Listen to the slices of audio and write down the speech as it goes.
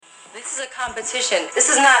This is a competition. This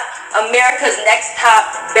is not America's Next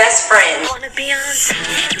Top Best Friend. Wanna be on top.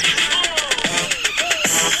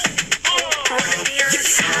 Wanna be on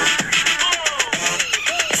top.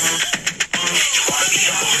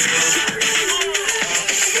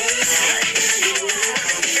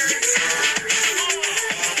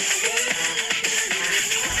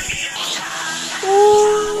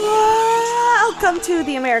 Welcome to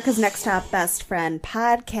the America's Next Top Best Friend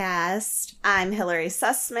podcast. I'm Hillary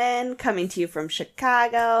Sussman, coming to you from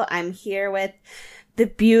Chicago. I'm here with the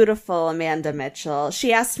beautiful Amanda Mitchell.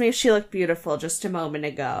 She asked me if she looked beautiful just a moment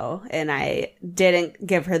ago, and I didn't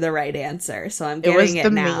give her the right answer, so I'm giving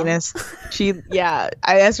it now. It was the meanest.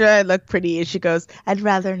 I asked her if I looked pretty, and she goes, I'd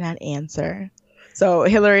rather not answer. So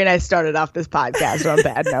Hillary and I started off this podcast on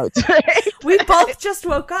bad notes. We both just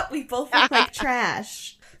woke up. We both look like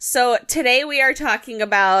trash. So today we are talking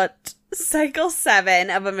about Cycle 7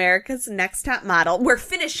 of America's Next Top Model. We're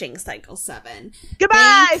finishing Cycle 7.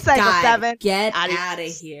 Goodbye, Thank Cycle God. 7. Get out of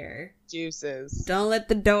here. Juices. Don't let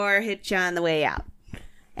the door hit you on the way out.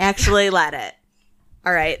 Actually, let it.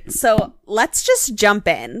 All right. So let's just jump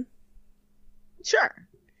in. Sure.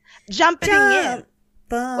 Jumping in.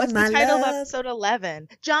 What's the title of love? episode 11?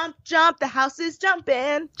 Jump, jump, the house is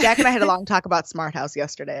jumping. Jack and I had a long talk about Smart House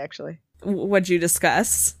yesterday, actually. What'd you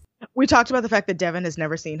discuss? We talked about the fact that Devin has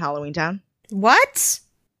never seen Halloween Town. What?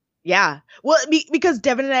 Yeah. Well, because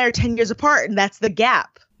Devin and I are 10 years apart, and that's the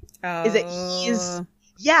gap. Oh. Is that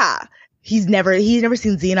he's never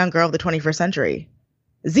seen Xenon Girl of the 21st Century.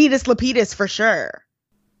 Zetus Lapidus for sure.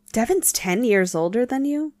 Devin's 10 years older than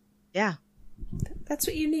you? Yeah. That's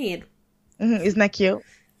what you need. Mm-hmm. Isn't that cute?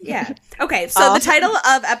 Yeah. Okay, so the title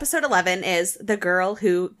of episode 11 is The Girl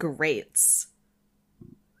Who Grates.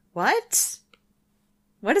 What?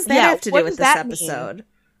 What does that have to do with this episode?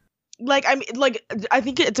 I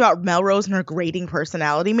think it's about Melrose and her grating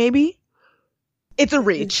personality, maybe? It's a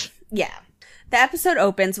reach. Yeah. The episode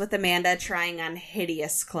opens with Amanda trying on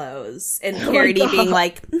hideous clothes and Charity being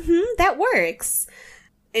like, that works.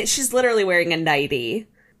 She's literally wearing a nightie,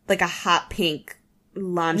 like a hot pink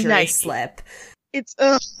lingerie slip. It's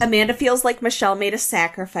Amanda feels like Michelle made a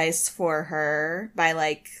sacrifice for her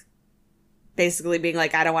by basically being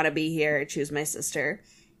like, I don't want to be here, choose my sister.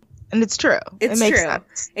 And it's true. It's it makes true.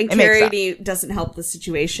 Sense. And Charity doesn't help the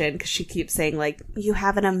situation because she keeps saying you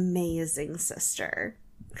have an amazing sister.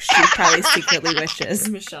 She probably secretly wishes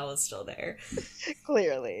Michelle is still there.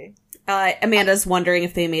 Clearly. Amanda's wondering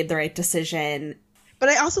if they made the right decision. But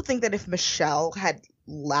I also think that if Michelle had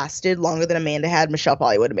lasted longer than Amanda had, Michelle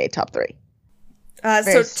probably would have made top 3.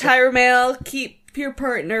 So Tyra Mail, keep your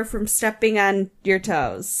partner from stepping on your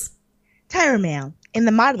toes. Tyra Mail, in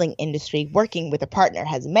the modeling industry, working with a partner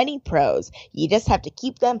has many pros. You just have to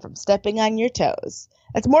keep them from stepping on your toes.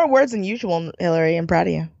 That's more words than usual, Hillary. I'm proud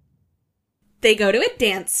of you. They go to a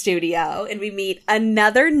dance studio, and we meet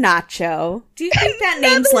another Nacho. Do you think that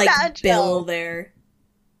name's Nacho. Bill there?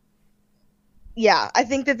 Yeah, I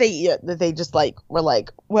think that they just were like,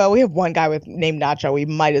 well, we have one guy named Nacho. We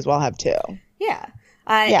might as well have 2. Yeah.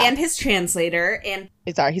 And his translator. And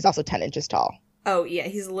he's also 10 inches tall. Oh, yeah,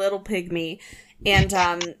 he's a little pygmy. And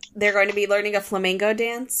they're going to be learning a flamenco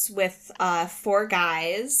dance with 4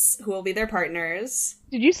 guys who will be their partners.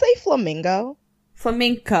 Did you say flamingo?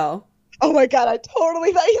 Flamenco. Oh my God, I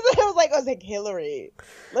totally thought you said I was like, Hillary,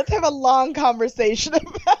 let's have a long conversation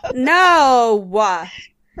about No!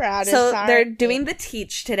 So sorry. they're doing the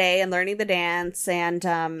teach today and learning the dance, and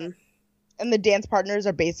the dance partners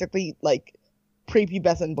are basically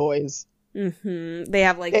prepubescent boys. Mm-hmm. They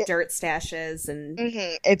have dirt stashes and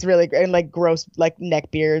it's really great, and gross neck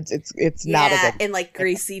beards. It's not a good, and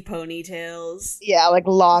greasy ponytails. Yeah,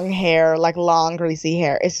 long hair, long greasy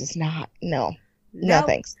hair. It's just not no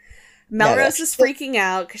thanks. Melrose is freaking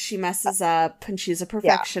out because she messes up, and she's a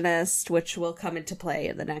perfectionist, which will come into play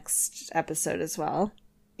in the next episode as well.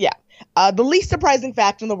 Yeah. The least surprising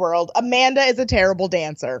fact in the world, Amanda is a terrible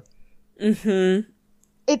dancer. Mm-hmm.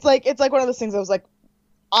 It's one of those things I was like,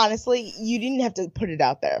 honestly, you didn't have to put it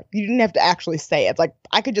out there. You didn't have to actually say it. It's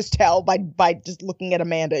I could just tell by just looking at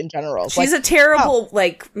Amanda in general. She's a terrible,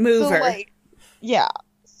 mover. So, yeah.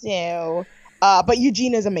 So... but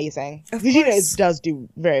Eugenia is amazing. Eugenia does do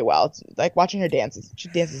very well. It's watching her dance. She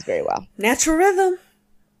dances very well. Natural rhythm.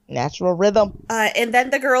 And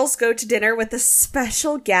then the girls go to dinner with a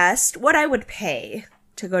special guest. What I would pay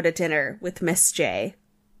to go to dinner with Miss J.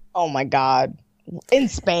 Oh my God. In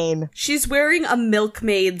Spain. She's wearing a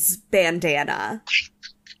milkmaid's bandana.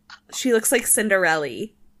 She looks like Cinderella.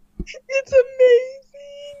 It's amazing.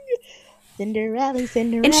 Cinderella.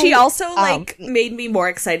 And she also, made me more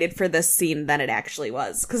excited for this scene than it actually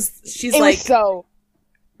was. Because she's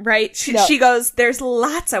right? No. She goes, there's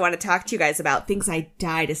lots I want to talk to you guys about, things I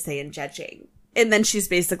die to say in judging. And then she's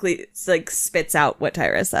basically, like, spits out what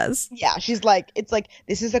Tyra says. Yeah, she's like, it's like,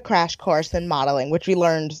 this is a crash course in modeling, which we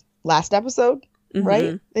learned last episode,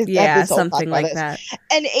 right? Yeah, something like that.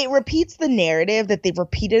 And it repeats the narrative that they've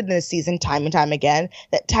repeated in this season time and time again,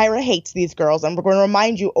 that Tyra hates these girls, and we're going to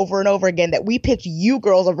remind you over and over again that we picked you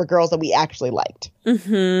girls over girls that we actually liked.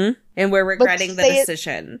 Mm-hmm. And we're regretting the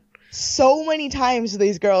decision. So many times to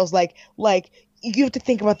these girls, like you have to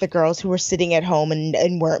think about the girls who were sitting at home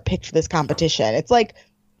and weren't picked for this competition. It's like,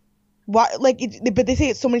 why? Like, but they say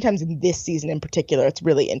it so many times in this season in particular. It's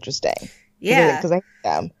really interesting. Yeah, because I hate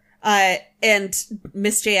them. And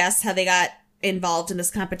Miss J asked how they got involved in this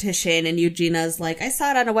competition, and Eugenia's like, I saw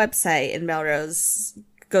it on a website, and Melrose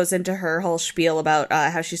goes into her whole spiel about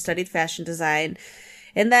how she studied fashion design,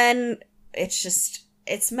 and then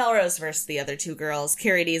it's Melrose versus the other two girls.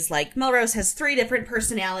 Carrie D's like, Melrose has 3 different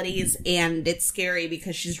personalities, and it's scary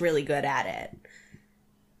because she's really good at it.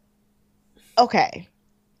 Okay.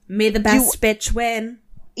 May the best bitch win.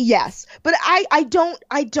 Yes, but I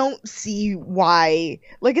don't see why.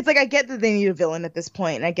 Like, it's like, I get that they need a villain at this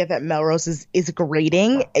point, and I get that Melrose is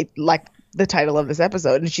grating, like the title of this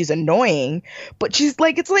episode, and she's annoying, but she's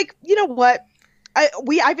like, it's like, you know what? I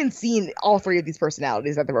haven't seen all 3 of these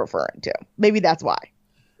personalities that they're referring to. Maybe that's why.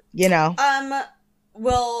 You know?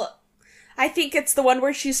 Well, I think it's the one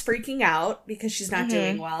where she's freaking out because she's not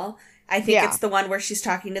doing well. I think it's the one where she's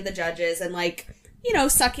talking to the judges and, like, you know,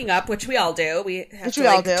 sucking up, which we all do. We have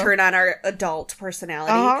to turn on our adult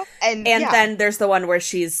personality. And then there's the one where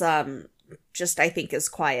she's just, I think, is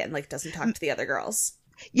quiet and, like, doesn't talk to the other girls.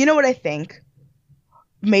 You know what I think?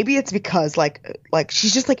 Maybe it's because, like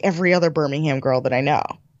she's just like every other Birmingham girl that I know.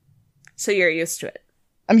 So you're used to it.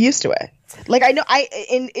 I'm used to it. Like, I know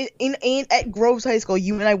at Groves High School,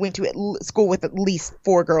 you and I went to school with at least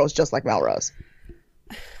 4 girls just like Melrose,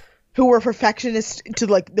 who were perfectionists to,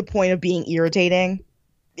 like, the point of being irritating.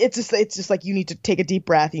 It's just like, you need to take a deep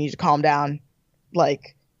breath. You need to calm down.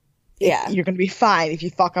 Like, you're gonna be fine. If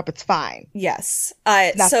you fuck up, it's fine. Yes.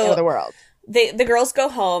 Not the end of the world. The girls go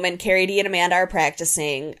home, and Carrie D and Amanda are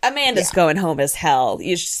practicing. Amanda's going home as hell.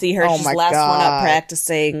 You see her, she's the last one up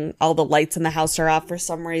practicing. All the lights in the house are off for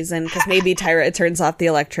some reason, because maybe Tyra turns off the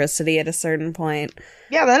electricity at a certain point.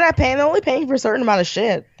 Yeah, they're not paying. They're only paying for a certain amount of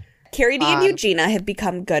shit. Carrie D and Eugenia have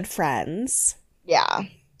become good friends. Yeah.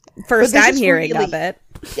 First I'm hearing of it.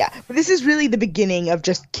 Yeah, but this is really the beginning of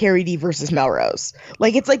just Carrie D versus Melrose.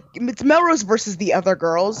 Like, it's Melrose versus the other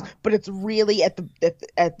girls, but it's really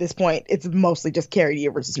at this point, it's mostly just Carrie D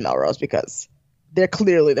versus Melrose because they're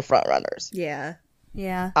clearly the front runners. Yeah.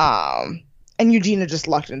 Yeah. And Eugenia just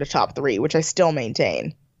lucked into top 3, which I still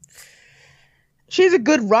maintain. She has a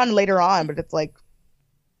good run later on, but it's like,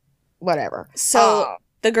 whatever. So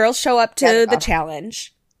the girls show up to the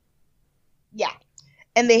challenge. Yeah.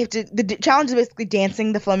 And they have to. The challenge is basically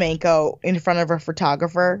dancing the flamenco in front of a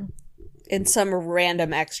photographer. And some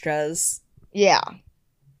random extras. Yeah.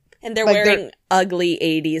 And they're wearing ugly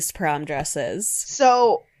 80s prom dresses.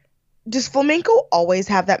 So, does flamenco always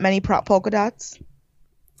have that many polka dots?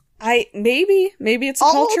 Maybe it's a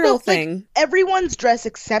cultural thing. Like, everyone's dress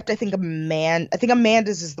except, I think,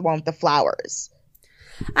 Amanda's is the one with the flowers.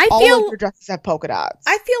 All of your dresses have polka dots.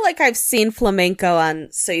 I feel like I've seen flamenco on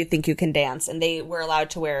So You Think You Can Dance, and they were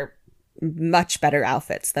allowed to wear much better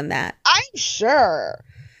outfits than that. I'm sure.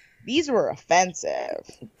 These were offensive.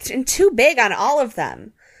 And too big on all of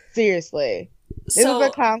them. Seriously. These were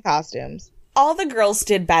the clown costumes. All the girls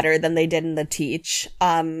did better than they did in the teach.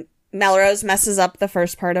 Melrose messes up the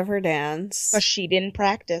first part of her dance. But she didn't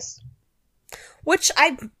practice. Which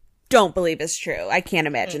I don't believe is true. I can't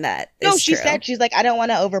imagine that. No, she said, she's like, I don't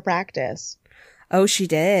want to over practice. Oh, she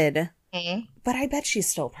did. Mm-hmm. But I bet she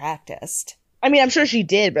still practiced. I mean, I'm sure she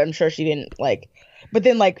did, but I'm sure she didn't, like, but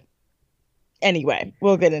then, like, anyway,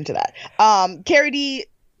 we'll get into that. Carrie D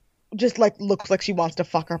just, like, looks like she wants to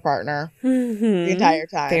fuck her partner the entire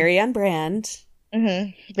time. Very on brand.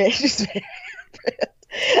 Mm-hmm. Very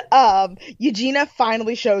Eugenia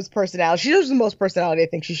finally shows personality. She shows the most personality I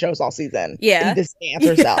think she shows all season. Yeah. In this dance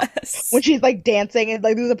herself. Yes. When she's like dancing and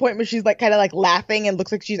like there's a point where she's like kind of like laughing and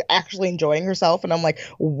looks like she's actually enjoying herself. And I'm like,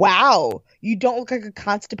 wow, you don't look like a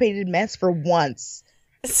constipated mess for once.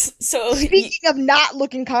 So speaking of not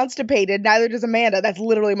looking constipated, neither does Amanda. That's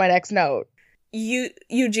literally my next note.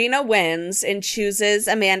 Eugenia wins and chooses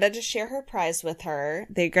Amanda to share her prize with her.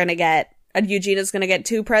 They're gonna get Eugenia's going to get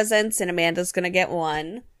 2 presents, and Amanda's going to get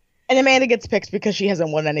 1. And Amanda gets picked because she hasn't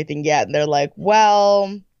won anything yet. And they're like,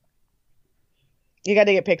 well, you got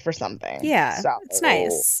to get picked for something. Yeah, so, it's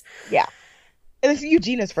nice. Yeah. And this is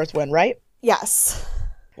Eugenia's first win, right? Yes.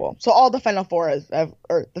 Well, so all the final four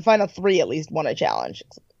or the final three at least won a challenge,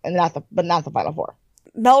 and not the final four.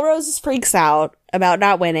 Melrose freaks out about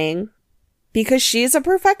not winning because she's a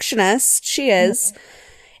perfectionist. She is.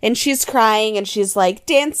 And she's crying and she's like,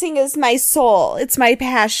 dancing is my soul. It's my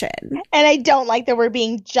passion. And I don't like that we're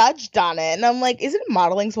being judged on it. And I'm like, isn't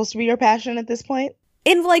modeling supposed to be your passion at this point?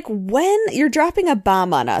 And like, when you're dropping a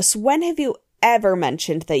bomb on us, when have you ever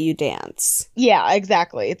mentioned that you dance? Yeah,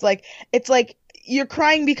 exactly. It's like you're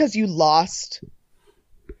crying because you lost,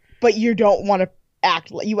 but you don't want to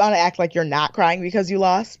you want to act like you're not crying because you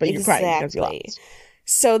lost, but you're crying because you lost.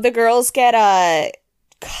 So the girls get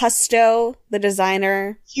Custo, the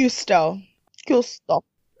designer. Custo. All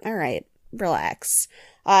right, relax.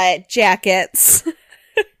 Jackets.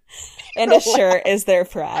 And a shirt is their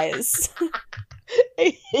prize.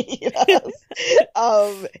 Yes.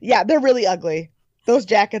 Yeah, they're really ugly. Those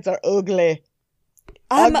jackets are ugly.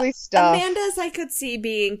 Ugly stuff. Amanda's I could see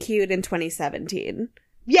being cute in 2017.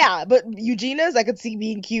 Yeah, but Eugenia's I could see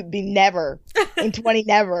being cute never. In 20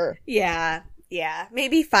 never. Yeah.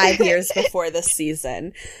 Maybe 5 years before this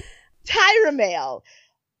season. Tyra Mail.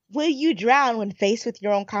 Will you drown when faced with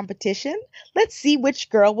your own competition? Let's see which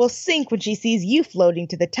girl will sink when she sees you floating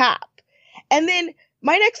to the top. And then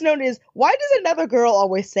my next note is, why does another girl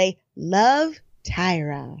always say, love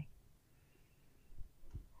Tyra?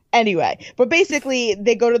 Anyway, but basically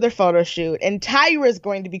they go to their photo shoot and Tyra is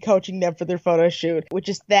going to be coaching them for their photo shoot, which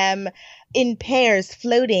is them in pairs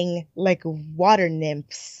floating like water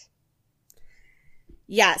nymphs.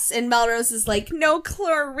 Yes, and Melrose is like, no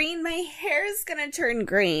chlorine, my hair is gonna turn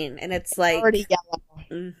green. And it's like... already yellow.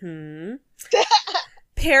 Mm-hmm.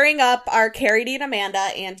 Pairing up are Carrie Dean, Amanda,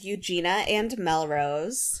 and Eugenia and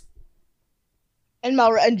Melrose.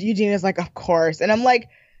 And Eugenia's like, of course. And I'm like,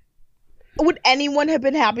 would anyone have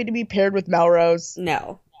been happy to be paired with Melrose?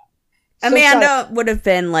 No. So Amanda would have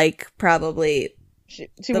been, like, probably she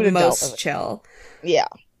the most chill. Yeah.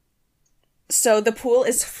 So the pool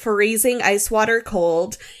is freezing ice water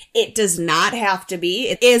cold. It does not have to be.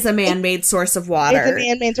 It is a man-made source of water. It's a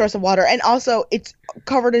man-made source of water. And also, it's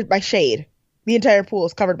covered by shade. The entire pool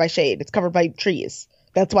is covered by shade. It's covered by trees.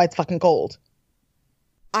 That's why it's fucking cold.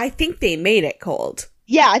 I think they made it cold.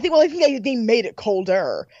 Yeah, I think they made it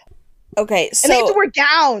colder. Okay, so... and they have to wear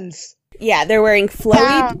gowns. Yeah, they're wearing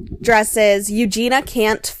flowy dresses. Eugenia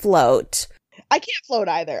can't float. I can't float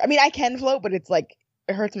either. I mean, I can float, but it's like,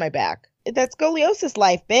 it hurts my back. That's scoliosis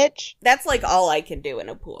life, bitch. That's like all I can do in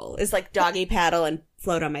a pool is like doggy paddle and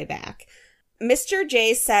float on my back. Mr.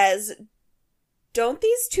 J says, don't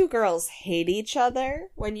these two girls hate each other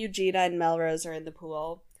when Eugenia and Melrose are in the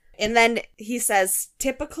pool? And then he says,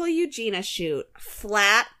 typical Eugenia shoot,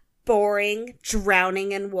 flat, boring,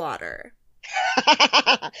 drowning in water.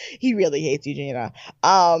 He really hates Eugenia.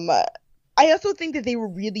 I also think that they were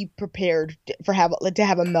really prepared to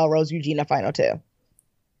have a Melrose Eugenia final too.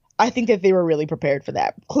 I think that they were really prepared for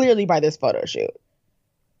that, clearly by this photo shoot.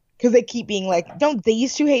 Because they keep being like, don't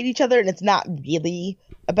these two hate each other? And it's not really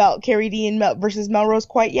about Carrie Dean versus Melrose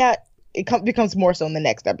quite yet. It becomes more so in the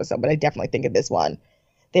next episode, but I definitely think in this one,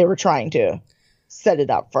 they were trying to set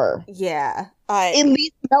it up for. Yeah. At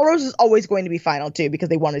least Melrose is always going to be final too, because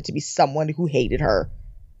they wanted to be someone who hated her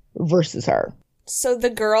versus her. So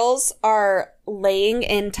the girls are laying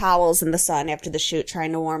in towels in the sun after the shoot,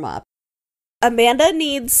 trying to warm up. Amanda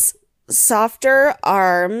needs softer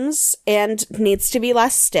arms and needs to be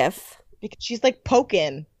less stiff. Because she's like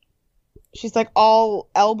poking. She's like all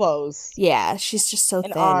elbows. Yeah, she's just so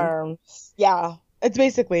and thin. Arms. Yeah, it's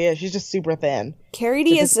basically it. She's just super thin. Carrie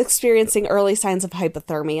D is experiencing early signs of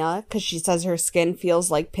hypothermia because she says her skin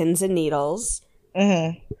feels like pins and needles.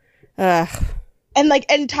 Mm-hmm. Ugh. And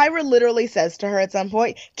Tyra literally says to her at some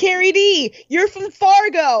point, Carrie D, you're from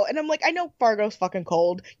Fargo. And I'm like, I know Fargo's fucking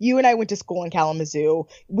cold. You and I went to school in Kalamazoo.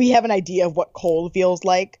 We have an idea of what cold feels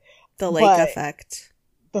like. The lake effect.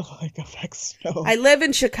 The lake effect snow. I live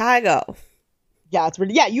in Chicago. Yeah, it's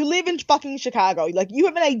really, yeah, you live in fucking Chicago. Like, you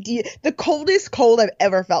have an idea. The coldest cold I've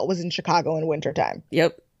ever felt was in Chicago in wintertime.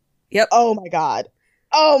 Yep. Oh my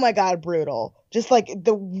God, brutal. Just like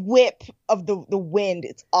the whip of the wind,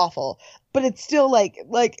 it's awful. But it's still like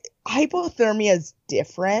hypothermia is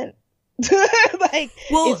different.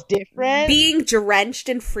 It's different. Being drenched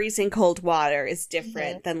in freezing cold water is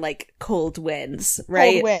different than like cold winds,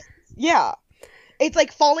 right? Cold winds. Yeah. It's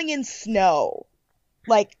like falling in snow.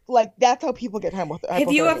 Like that's how people get hypothermia.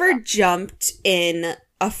 Have you ever jumped in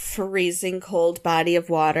a freezing cold body of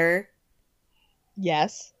water?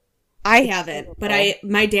 Yes. I haven't, but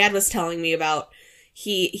my dad was telling me about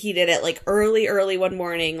he did it like early one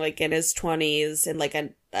morning, like in his 20s, in like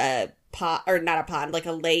a pond, or not a pond, like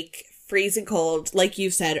a lake freezing cold, like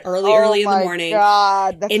you said, early in the morning.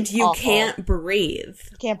 God, that's and you awful. can't breathe.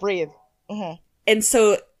 You can't breathe. Mm-hmm. And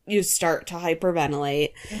so you start to hyperventilate.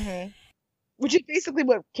 Mm-hmm. Which is basically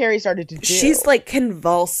what Carrie started to do. She's like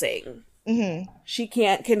convulsing. Mm-hmm. She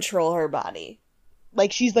can't control her body.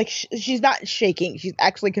 Like she's not shaking. She's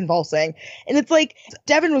actually convulsing. And it's like,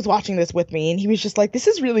 Devin was watching this with me and he was just like, this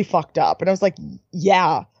is really fucked up. And I was like,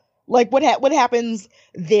 yeah. Like what happens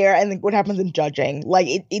there and what happens in judging.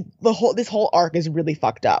 Like this whole arc is really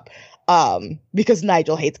fucked up. Because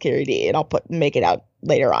Nigel hates Carrie D, and I'll make it out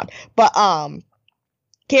later on. But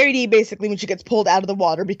Carrie D, basically, when she gets pulled out of the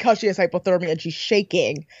water because she has hypothermia and she's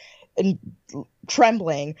shaking and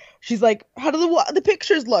trembling, she's like, how do the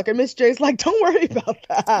pictures look? And Miss J's like, don't worry about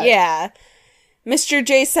that. Yeah. Mr.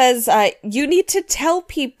 J says, you need to tell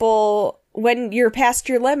people when you're past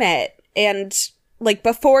your limit and like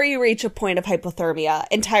before you reach a point of hypothermia.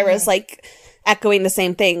 And Tyra's like echoing the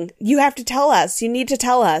same thing. You have to tell us. You need to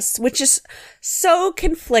tell us, which is so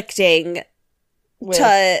conflicting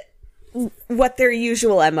to what their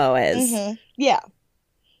usual MO is. Mm-hmm. Yeah.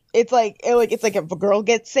 It's like if a girl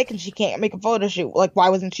gets sick and she can't make a photo shoot, like why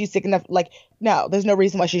wasn't she sick enough? Like, no, there's no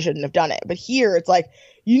reason why she shouldn't have done it. But here it's like,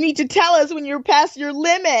 you need to tell us when you're past your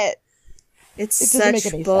limit. It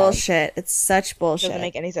such bullshit. Sense. It's such bullshit. It doesn't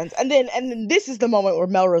make any sense. And then this is the moment where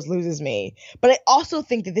Melrose loses me. But I also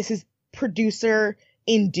think that this is producer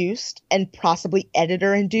induced and possibly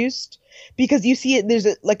editor induced, because you see it, there's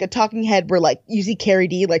a talking head where like you see Carrie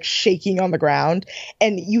D like shaking on the ground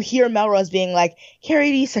and you hear Melrose being like,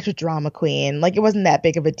 Carrie D's such a drama queen, like it wasn't that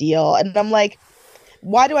big of a deal. And I'm like,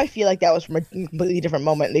 why do I feel like that was from a completely different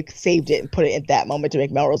moment? They saved it and put it at that moment to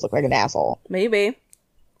make Melrose look like an asshole. Maybe.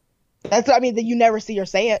 That's what I mean, that you never see her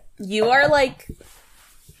say it. You are like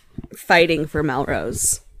fighting for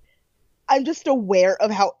Melrose. I'm just aware of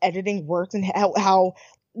how editing works and how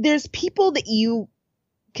there's people that you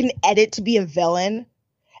can edit to be a villain,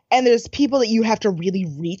 and there's people that you have to really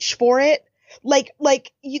reach for it. Like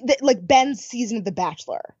Ben's season of The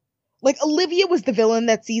Bachelor. Like Olivia was the villain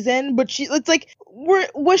that season, but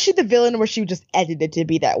was she the villain or was she just edited to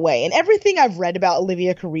be that way? And everything I've read about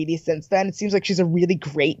Olivia Caridi since then, it seems like she's a really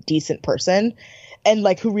great, decent person, and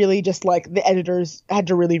like who really just like the editors had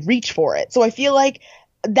to really reach for it. So I feel like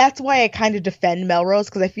that's why I kind of defend Melrose,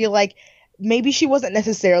 because I feel like maybe she wasn't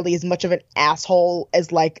necessarily as much of an asshole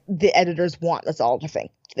as like the editors want us all to think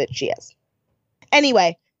that she is.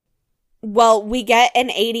 Anyway. Well, we get an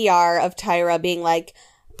ADR of Tyra being like,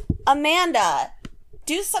 Amanda,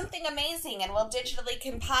 do something amazing and we'll digitally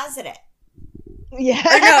composite it. Yeah.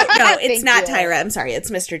 Or no, it's not Tyra. I'm sorry.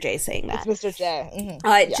 It's Mr. J saying that. It's Mr. J.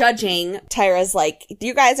 Mm-hmm. Judging, Tyra's like,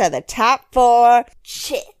 you guys are the top 4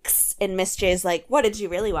 chicks. And Miss J's like, what did you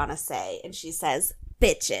really want to say? And she says,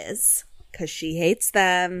 bitches. Because she hates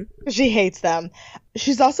them. She hates them.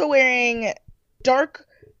 She's also wearing dark,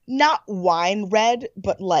 not wine red,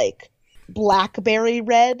 but like blackberry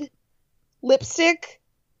red lipstick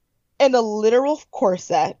and a literal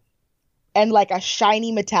corset and like a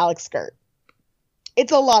shiny metallic skirt.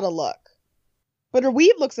 It's a lot of look. But her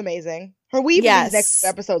weave looks amazing. Her weave in these next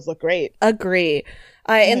episodes look great. Agree.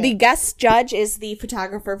 And the guest judge is the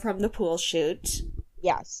photographer from the pool shoot.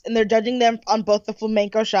 Yes. And they're judging them on both the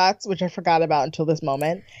flamenco shots, which I forgot about until this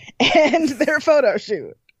moment, and their photo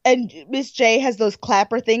shoot. And Miss J has those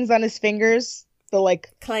clapper things on his fingers. The like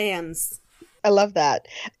clams. I love that.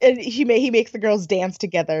 And he makes the girls dance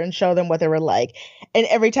together and show them what they were like. And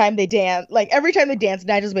every time they dance,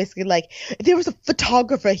 Nigel's basically like, there was a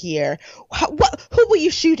photographer here. Who were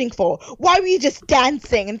you shooting for? Why were you just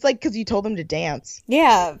dancing? And it's like, because you told them to dance.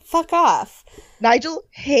 Yeah, fuck off. Nigel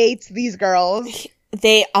hates these girls.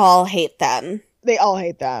 They all hate them. They all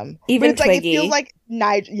hate them. Even Twiggy. Like, it feels like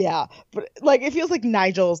Nigel, yeah. But like, it feels like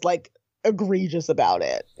Nigel's like egregious about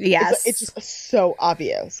it. Yes. It's just so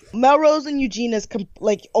obvious. Melrose and Eugenia's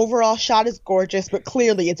overall shot is gorgeous, but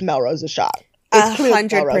clearly it's Melrose's shot. It's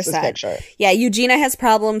 100%. Yeah, Eugenia has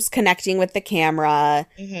problems connecting with the camera.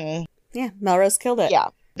 Mm-hmm. Yeah, Melrose killed it. Yeah.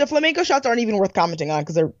 The flamenco shots aren't even worth commenting on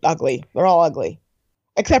because they're ugly. They're all ugly.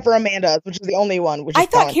 Except for Amanda's, which is the only one. I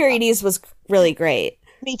thought Carrie D's was really great.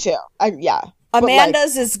 Me too. Yeah.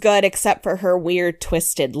 Amanda's is good except for her weird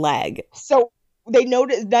twisted leg. So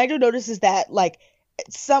Nigel notices that like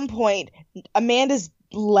at some point Amanda's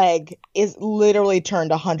leg is literally turned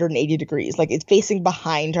 180 degrees. Like it's facing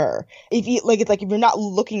behind her. If you're not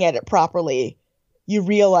looking at it properly, you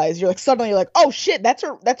realize you're like suddenly like, oh shit, that's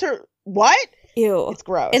her what? Ew. It's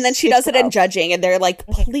gross. And then she does it in judging and they're like,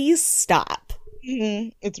 please stop. Mm-hmm.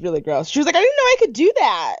 It's really gross. She was like, I didn't know I could do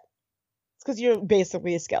that. It's because you're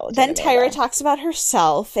basically a skeleton. Then Amanda. Tyra talks about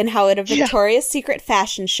herself and how at a Victoria's Secret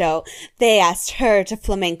fashion show, they asked her to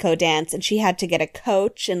flamenco dance and she had to get a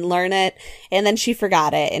coach and learn it. And then she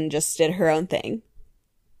forgot it and just did her own thing.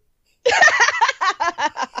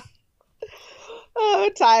 Oh,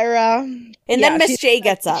 Tyra. And then Miss J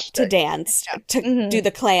gets up to dance, to do the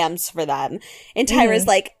clams for them. And Tyra's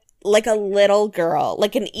like a little girl,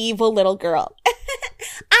 like an evil little girl.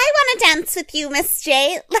 I want to dance with you, Miss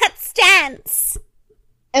J. Let's dance.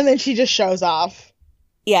 And then she just shows off.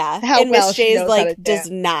 Yeah. How and well Miss she J's knows how like, to does dance.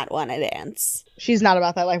 not want to dance. She's not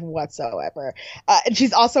about that life whatsoever. And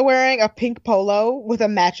she's also wearing a pink polo with a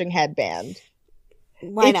matching headband.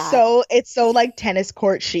 Why not? It's so like tennis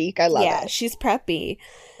court chic. I love Yeah, it. she's preppy.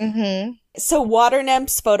 Mm-hmm. So Water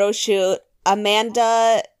Nymphs photo shoot.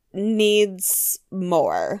 Amanda needs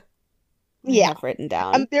more. I Yeah. have written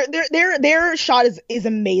down. Their shot is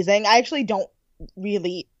amazing. I actually don't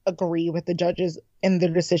really agree with the judges in their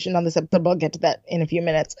decision on this episode, but I'll get to that in a few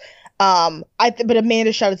minutes. But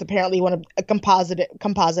Amanda's shot is apparently a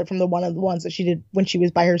composite from one of the ones that she did when she was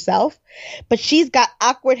by herself. But she's got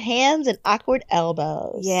awkward hands and awkward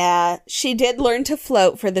elbows. Yeah, she did learn to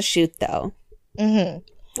float for the shoot though.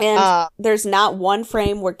 Mm-hmm. And there's not one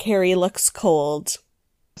frame where Carrie looks cold.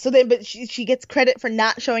 But she gets credit for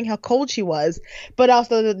not showing how cold she was, but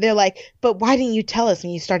also they're like, but why didn't you tell us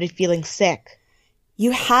when you started feeling sick?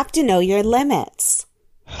 You have to know your limits.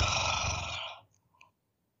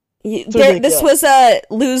 This was a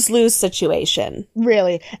lose-lose situation.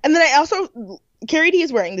 Really. And then Carrie D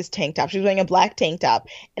is wearing this tank top. She's wearing a black tank top,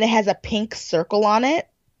 and it has a pink circle on it.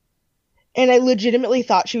 And I legitimately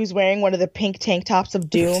thought she was wearing one of the pink tank tops of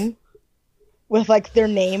Doom with, like, their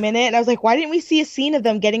name in it. And I was like, why didn't we see a scene of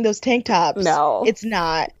them getting those tank tops? No. It's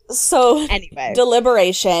not. So, anyway.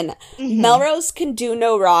 Deliberation. Melrose can do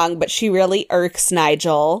no wrong, but she really irks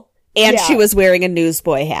Nigel. And she was wearing a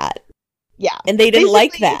newsboy hat. Yeah. And they didn't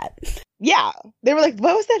like that. Yeah. They were like,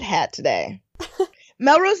 what was that hat today?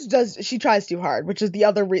 Melrose she tries too hard, which is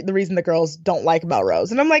the reason the girls don't like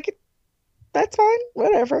Melrose. And I'm like, that's fine.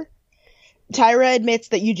 Whatever. Tyra admits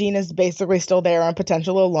that Eugene is basically still there on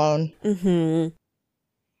potential alone. Mm-hmm.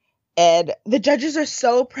 And the judges are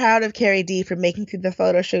so proud of Carrie D for making through the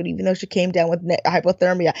photo shoot, even though she came down with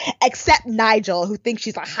hypothermia. Except Nigel, who thinks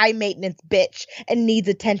she's a high maintenance bitch and needs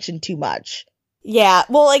attention too much. Yeah,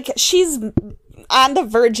 well, like, she's on the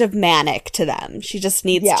verge of manic to them. She just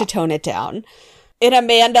needs to tone it down. And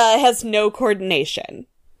Amanda has no coordination.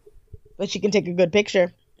 But she can take a good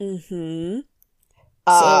picture. Mm-hmm.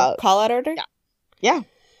 So, call-out order? Yeah.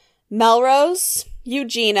 Melrose,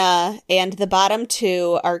 Eugenia, and the bottom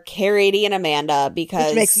two are Carrie D and Amanda because...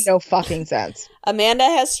 Which makes no fucking sense. Amanda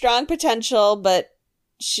has strong potential, but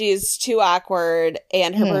she's too awkward,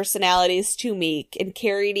 and her personality is too meek. And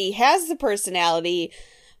Carrie D has the personality,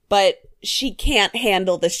 but she can't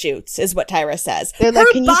handle the shoots, is what Tyra says. They're her like,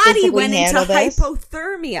 "Can you body physically went into handle this?"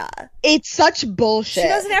 hypothermia. It's such bullshit. She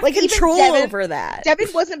doesn't have like, even control over that. Devin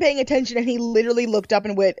wasn't paying attention, and he literally looked up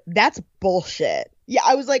and went, "That's bullshit." Yeah,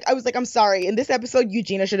 I was like, I'm sorry. In this episode,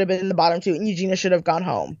 Eugenia should have been in the bottom two, and Eugenia should have gone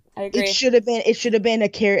home. I agree. It should have been a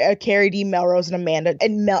Carrie D, Melrose, and Amanda,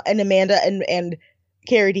 and Amanda and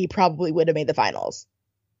Carrie D probably would have made the finals.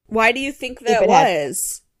 Why do you think that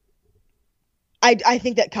was? I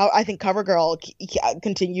think CoverGirl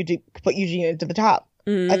continued to put Eugenia to the top.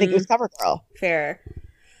 I think it was CoverGirl. Fair.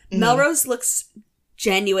 Melrose looks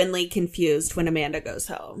genuinely confused when Amanda goes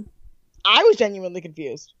home. I was genuinely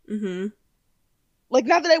confused. Mm-hmm. Like,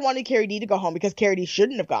 not that I wanted Carrie D to go home, because Carrie D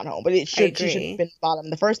shouldn't have gone home, but she should have been bottom in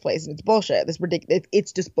the first place, and it's bullshit. It's ridiculous.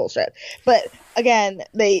 It's just bullshit. But again,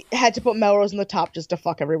 they had to put Melrose in the top just to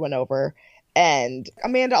fuck everyone over, and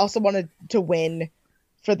Amanda also wanted to win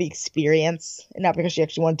for the experience, and not because she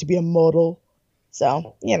actually wanted to be a model.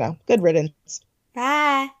 So, good riddance.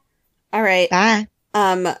 Bye. All right. Bye.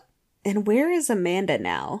 And where is Amanda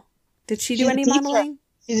now? Did she do any modeling?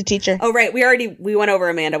 She's a teacher. Oh, right. We went over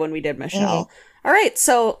Amanda when we did Michelle. All right.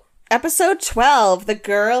 So episode 12, the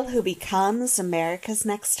girl who becomes America's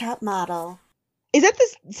Next Top Model. Is that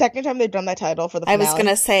the second time they've done that title for the finale? I was going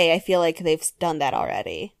to say, I feel like they've done that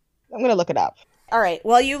already. I'm going to look it up. All right.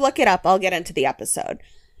 While you look it up, I'll get into the episode.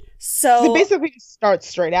 So it basically just starts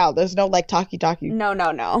straight out. There's no like talky. No.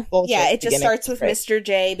 Yeah, it just starts with Mr.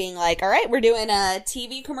 J being like, all right, we're doing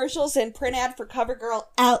TV commercials and print ad for CoverGirl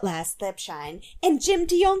Outlast Lipshine. And Jim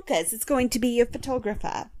Dionkas is going to be your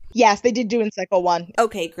photographer. Yes, they did do in cycle 1.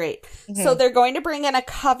 Okay, great. So they're going to bring in a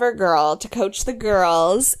CoverGirl to coach the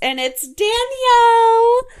girls, and it's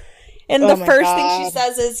Danielle. And the first thing she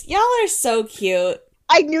says is, y'all are so cute.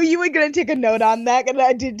 I knew you were gonna take a note on that, and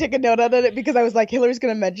I did take a note on it because I was like, Hillary's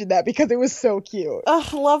gonna mention that because it was so cute.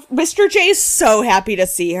 Ugh, love Mr. J's so happy to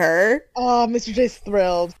see her. Oh, Mr. J's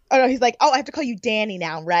thrilled. Oh no, he's like, oh, I have to call you Danny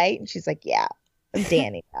now, right? And she's like, yeah, I'm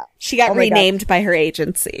Danny now. She got Oh my God. renamed by her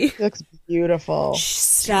agency. She looks beautiful.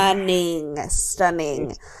 Stunning.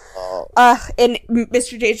 Oh. And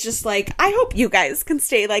Mr. J's just like, I hope you guys can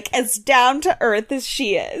stay like as down to earth as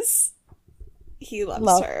she is. He loves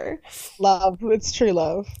Love. her. Love. It's true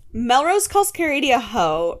love. Melrose calls Carity a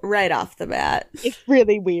hoe right off the bat. It's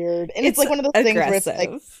really weird. And it's like one of those things where it's like,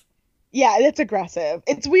 yeah, it's aggressive.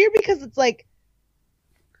 It's weird because it's like,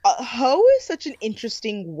 hoe is such an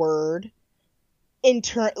interesting word in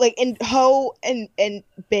hoe and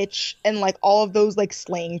bitch and like all of those like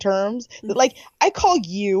slang terms. That, like, I call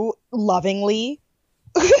you lovingly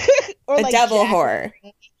or a like devil Jack- whore.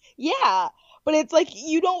 Yeah. But it's like,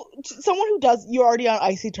 you don't, someone who does, you're already on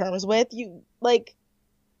icy terms with, you, like.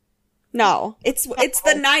 No, it's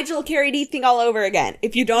the Nigel Carity thing all over again.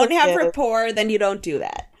 If you don't have rapport, then you don't do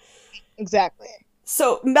that. Exactly.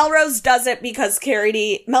 So Melrose does it because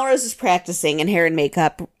Melrose is practicing in hair and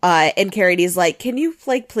makeup, and Carity's like, can you,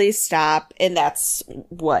 like, please stop? And that's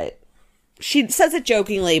what. She says it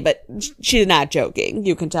jokingly, but she's not joking.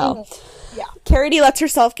 You can tell. Mm-hmm. Yeah. Carity lets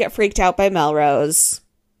herself get freaked out by Melrose.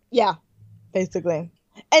 Yeah. Basically.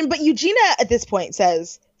 But Eugenia at this point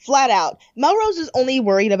says, flat out, Melrose is only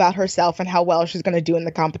worried about herself and how well she's going to do in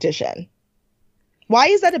the competition. Why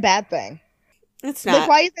is that a bad thing? It's not. Like,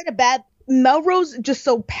 why is that a bad... Melrose just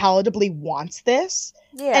so palatably wants this.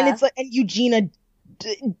 Yeah. And it's like, and Eugenia...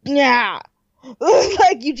 Yeah.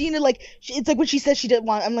 Like, Eugenia, like, it's like when she says she didn't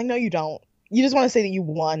want... I'm like, no, you don't. You just want to say that you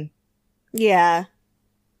won. Yeah.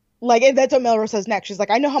 Like, and that's what Melrose says next. She's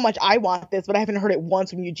like, I know how much I want this, but I haven't heard it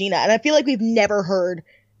once from Eugenia. And I feel like we've never heard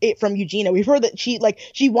it from Eugenia. We've heard that she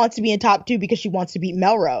wants to be in top 2 because she wants to beat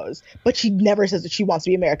Melrose, but she never says that she wants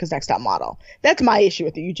to be America's Next Top Model. That's my issue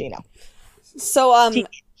with Eugenia. So,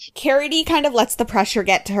 Carity kind of lets the pressure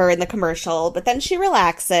get to her in the commercial, but then she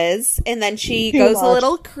relaxes, and then she goes a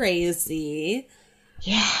little crazy.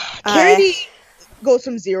 Yeah. Carity goes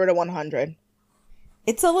from 0 to 100.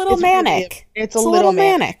 It's a little manic. It's a little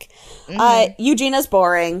manic. Mm-hmm. Eugenia's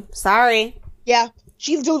boring. Sorry. Yeah.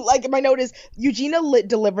 She's like, my note is Eugenia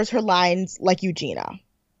delivers her lines like Eugenia,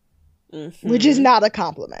 which is not a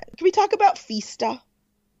compliment. Can we talk about Fista?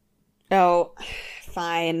 Oh,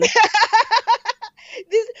 fine.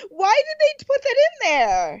 Why did they put that in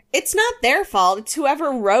there? It's not their fault. It's whoever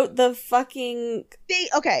wrote the fucking...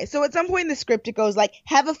 Okay, so at some point in the script it goes like,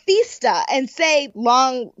 have a Fista and say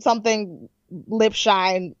long something lip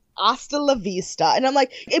shine, hasta la vista. And I'm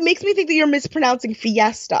like, it makes me think that you're mispronouncing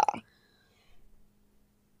fiesta.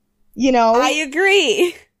 You know? I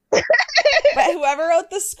agree. But whoever wrote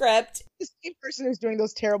the script... The same person who's doing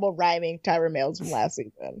those terrible rhyming Tyra mails from last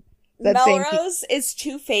season. Melrose is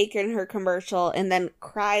too fake in her commercial and then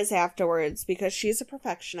cries afterwards because she's a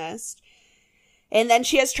perfectionist. And then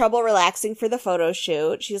she has trouble relaxing for the photo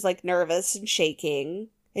shoot. She's like nervous and shaking.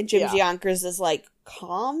 And Jim Yonkers is like,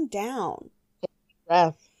 calm down.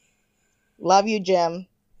 Breath. Love you, Jim.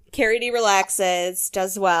 Carity relaxes,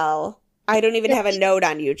 does well. I don't even have a note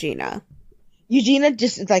on Eugenia. Eugenia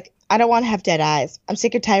just is like, I don't want to have dead eyes. I'm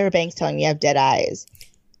sick of Tyra Banks telling me I have dead eyes.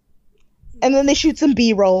 And then they shoot some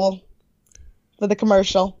B-roll for the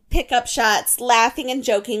commercial. Pickup shots, laughing and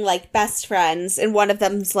joking like best friends. And one of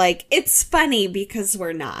them's like, it's funny because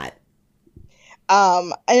we're not.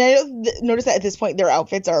 And I notice that at this point their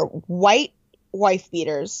outfits are white wife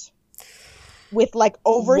beaters with like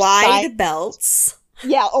oversized wide belts.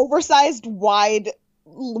 Yeah, oversized wide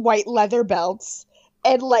white leather belts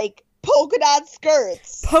and like polka dot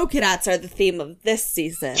skirts. Polka dots are the theme of this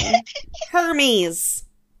season. Hermes.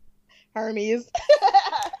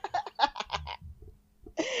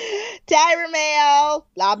 Tyra Mail,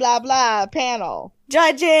 blah blah blah, panel.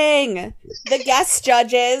 Judging. The guest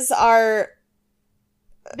judges are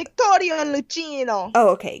Victorio and Lucino. Oh,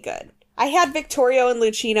 okay, good. I had Victorio and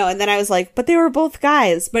Lucino, and then I was like, but they were both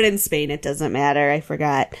guys. But in Spain, it doesn't matter. I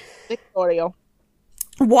forgot. Victorio.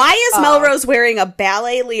 Why is Melrose wearing a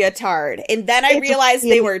ballet leotard? And then I realized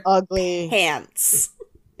really they were ugly pants.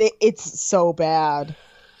 It's so bad.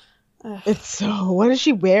 It's so... What is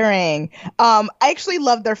she wearing? I actually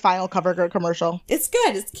love their final cover girl commercial. It's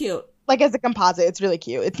good. It's cute. Like, as a composite, it's really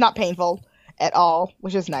cute. It's not painful at all,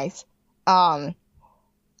 which is nice.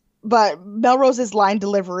 But Melrose's line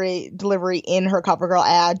delivery in her CoverGirl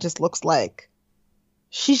ad just looks like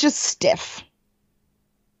she's just stiff.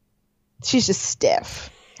 She's just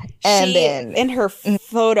stiff. And then in her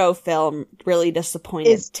photo film, really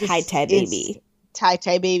disappointed Ty Ted Amy. Ty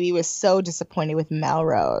Ty Baby was so disappointed with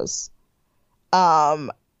Melrose.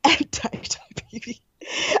 And Ty Ty Baby.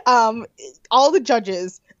 All the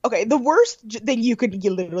judges. Okay, the worst thing you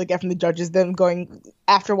literally get from the judges, them going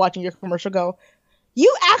after watching your commercial, go,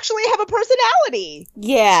 "You actually have a personality."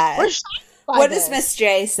 Yeah. We're shocked by What this. does Miss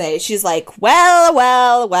J say? She's like, well.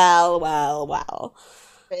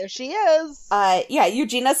 There she is. Yeah,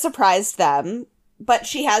 Eugenia surprised them, but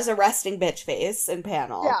she has a resting bitch face in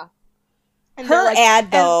panel. Yeah. And they're Her like-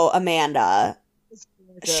 ad, though, Amanda,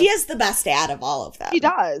 and- she has the best ad of all of them. She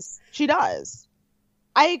does. She does.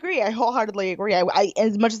 I agree. I wholeheartedly agree. I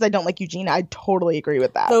as much as I don't like Eugenia, I totally agree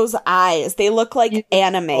with that. Those eyes, they look like Beautiful.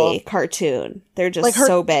 anime cartoon. They're just like her,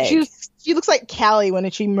 so big. She looks like Callie when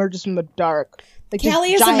she emerges from the dark. Like this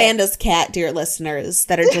Callie is giant- Amanda's cat, dear listeners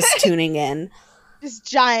that are just tuning in. Just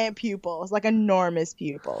giant pupils, like enormous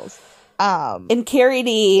pupils. And Carrie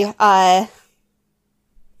D,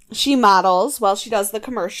 she models while she does the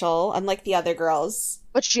commercial, unlike the other girls.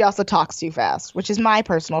 But she also talks too fast, which is my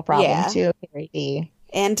personal problem Yeah. too. Carrie D.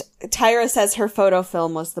 And Tyra says her photo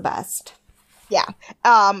film was the best. Yeah.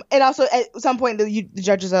 And also at some point the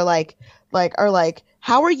judges are like,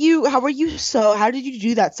 how did you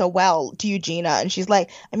do that so well to Eugenia? And she's like,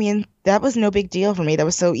 I mean, that was no big deal for me. That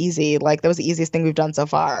was so easy. Like, that was the easiest thing we've done so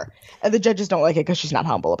far. And the judges don't like it because she's not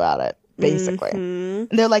humble about it, basically. Mhm.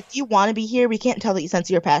 And they're like, do you want to be here? We can't tell that you sense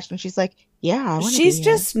your passion. She's like, yeah, I want to be She's here.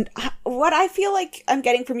 just, what I feel like I'm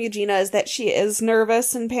getting from Eugenia is that she is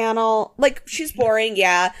nervous in panel. Like, she's boring,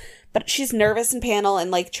 yeah, but she's nervous in panel and,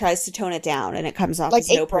 like, tries to tone it down, and it comes off Like as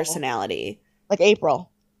no April. personality. Like April.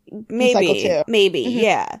 Cycle Maybe, two. maybe, Mhm.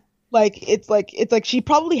 yeah. Like it's like she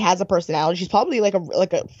probably has a personality. She's probably like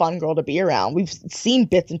a fun girl to be around. We've seen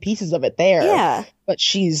bits and pieces of it there. Yeah. But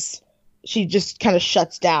she just kind of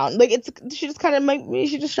shuts down. Like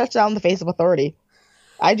she just shuts down in the face of authority.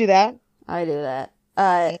 I do that. I do that.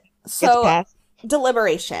 Gets So, past.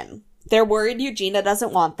 deliberation. They're worried Eugenia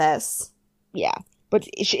doesn't want this. Yeah. But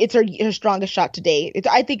it's her strongest shot to date.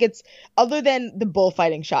 I think it's, other than the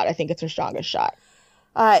bullfighting shot, I think it's her strongest shot.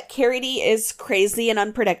 Carrie D is crazy and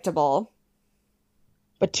unpredictable.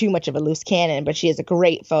 But too much of a loose cannon. But she has a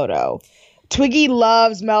great photo. Twiggy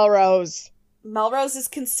loves Melrose. Melrose is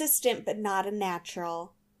consistent, but not a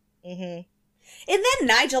natural. Mm-hmm. And then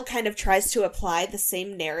Nigel kind of tries to apply the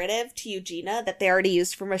same narrative to Eugenia that they already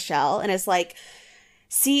used for Michelle, and is like,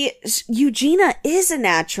 see, Eugenia is a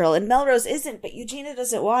natural, and Melrose isn't, but Eugenia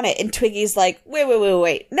doesn't want it. And Twiggy's like,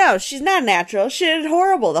 wait. No, she's not natural. She did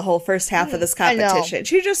horrible the whole first half of this I know. competition.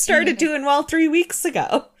 She just started doing well 3 weeks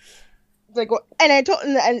ago. It's like, and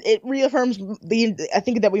it reaffirms I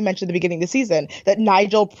think that we mentioned at the beginning of the season that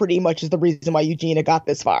Nigel pretty much is the reason why Eugenia got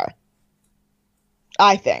this far.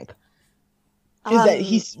 I think. Is that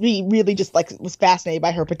he really just like was fascinated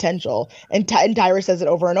by her potential, and Tyra says it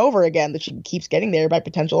over and over again that she keeps getting there by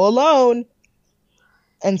potential alone,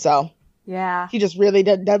 and so Yeah. he just really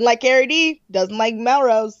doesn't like Carrie D, doesn't like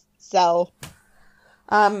Melrose. So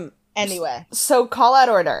anyway, So call out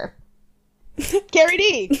order. Carrie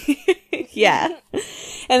D. Yeah.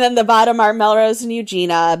 And then the bottom are Melrose and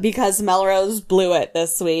Eugenia, because Melrose blew it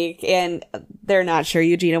this week, and they're not sure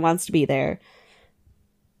Eugenia wants to be there.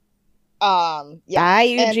 Yeah. Bye,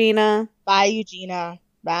 Eugenia. Bye, Eugenia.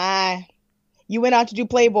 Bye. You went out to do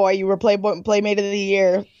Playboy. You were Playmate of the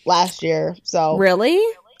Year last year. So Really?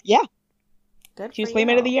 yeah, Good she was for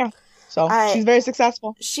Playmate of the you. Year. So I- she's very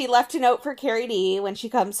successful. She left a note for Carrie D when she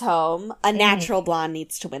comes home. A natural blonde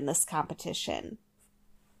needs to win this competition.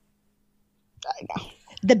 I know.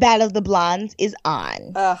 The Battle of the Blondes is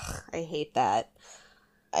on. Ugh, I hate that.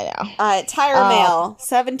 I know. Tyra Mail,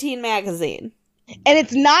 17 magazine. And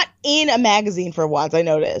it's not in a magazine for once, I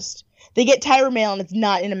noticed. They get Tyra Mail and it's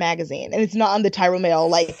not in a magazine. And it's not on the Tyra Mail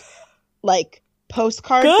like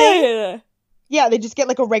postcard thing. Good. Yeah, they just get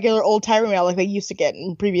like a regular old Tyra Mail like they used to get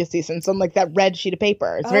in previous seasons on like that red sheet of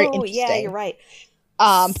paper. It's very interesting. Yeah, you're right.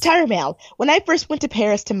 Tyra Mail. When I first went to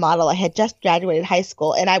Paris to model, I had just graduated high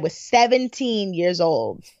school and I was 17 years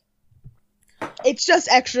old. It's just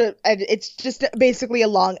extra. It's just basically a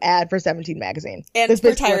long ad for 17 magazine. And That's for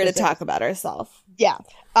basically what Tyra to this is. talk about herself. Yeah.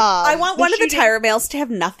 I want one of the shooting- Tyra Mails to have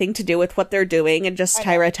nothing to do with what they're doing and just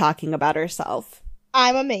Tyra talking about herself.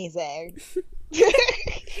 I'm amazing.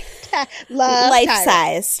 Love Life Tyra.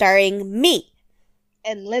 Size, starring me.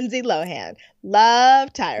 And Lindsay Lohan.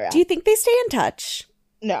 Love Tyra. Do you think they stay in touch?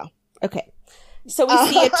 No. Okay. So we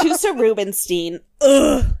see Atusa Rubenstein,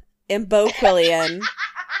 and Bo Quillian.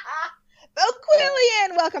 Bo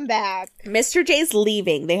Quillian, welcome back. Mr. J's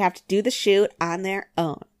leaving. They have to do the shoot on their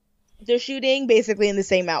own. They're shooting basically in the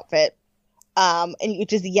same outfit. and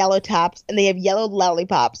which is yellow tops, and they have yellow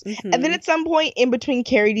lollipops. Mhm. And then at some point in between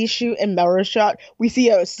Carrie D's shoot and Melrose shot, we see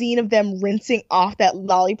a scene of them rinsing off that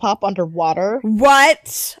lollipop underwater.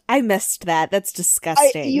 What? I missed that. That's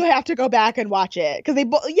disgusting. You have to go back and watch it because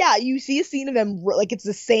you see a scene of them like it's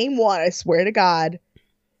the same one. I swear to God.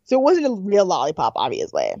 So it wasn't a real lollipop,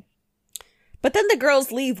 obviously. But then the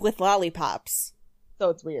girls leave with lollipops. So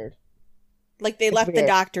it's weird. Like they It's left the weird.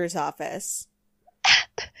 doctor's office.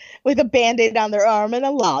 With a band-aid on their arm and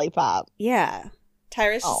a lollipop. Yeah.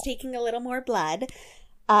 Tyra's Oh. just taking a little more blood.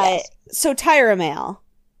 Yes. So Tyra Mail.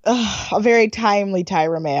 Ugh, a very timely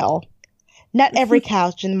Tyra Mail. Not every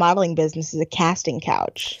couch in the modeling business is a casting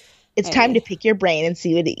couch. It's time to pick your brain and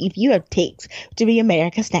see what if you have takes to be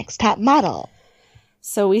America's Next Top Model.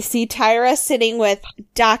 So we see Tyra sitting with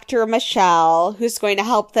Dr. Michelle, who's going to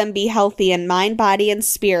help them be healthy in mind, body, and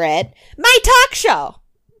spirit. My talk show.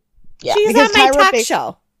 Yeah, She's because on my talk ba-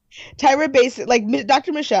 show. Tyra basically, like,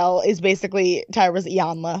 Dr. Michelle is basically Tyra's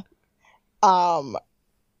Iyanla.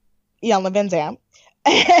 Iyanla Van Zandt.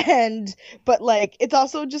 But, like, it's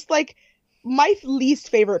also just, like, my least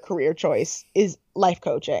favorite career choice is life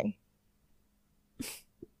coaching.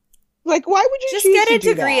 Like, why would you Just choose get to a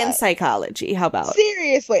do degree in that? psychology. How about?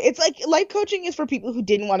 Seriously, it's like life coaching is for people who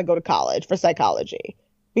didn't want to go to college for psychology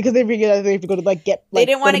because they figured out they have to go to like get. They Like,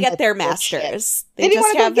 didn't go want to to get their med school shit. master's. They They didn't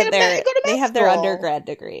just wanna go have get a their med- go to med they have their school. undergrad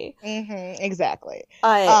degree. Exactly.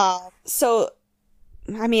 So,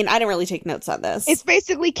 I mean, I didn't really take notes on this. It's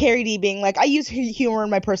basically Carrie D being like, I use humor in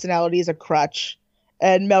my personality as a crutch,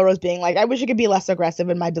 and Melrose being like, I wish I could be less aggressive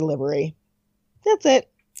in my delivery. That's it.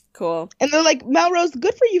 cool. And they're like, Melrose,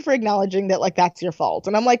 good for you for acknowledging that like that's your fault.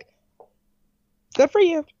 And I'm like, good for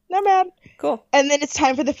you. Not mad. Cool. And then it's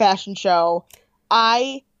time for the fashion show.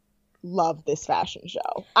 I love this fashion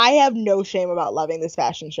show. I have no shame about loving this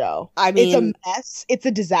fashion show. I It's mean, a mess. It's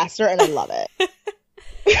a disaster, and I love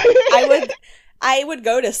it. I would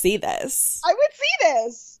go to see this. I would see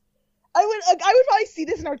this. I would probably see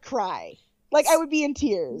this and I would cry. Like I would be in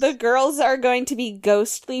tears. The girls are going to be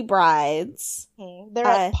ghostly brides. They're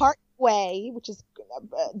at Parkway, which is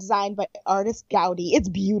designed by artist Gaudi. It's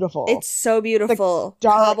beautiful. It's so beautiful.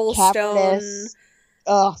 dark Cobblestone. cactus.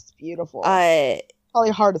 Oh, it's beautiful.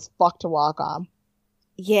 Probably hard as fuck to walk on.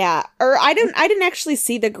 Yeah. Or I didn't actually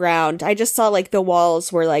see the ground. I just saw like the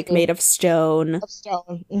walls were like made of stone. Of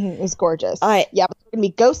stone. It was gorgeous. I Yeah, but they're gonna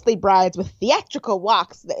be ghostly brides with theatrical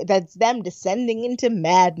walks. That's them descending into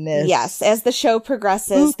madness. Yes, as the show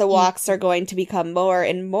progresses, the Spooky. walks are going to become more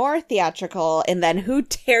and more theatrical, and then who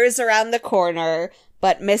tears around the corner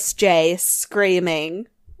but Miss J screaming,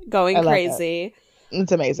 going I love crazy.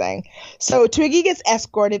 It's amazing. So Twiggy gets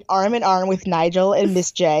escorted arm in arm with Nigel and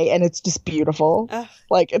Miss J, and it's just beautiful. Ugh.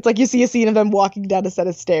 Like it's like you see a scene of them walking down a set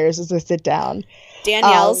of stairs as they sit down.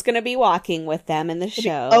 Danielle's going to be walking with them in the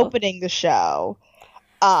show. Opening the show.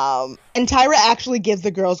 And Tyra actually gives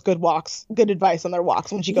the girls good advice on their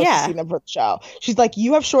walks when she goes to see them for the show. She's like,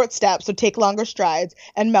 you have short steps, so take longer strides.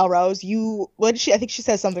 And Melrose, I think she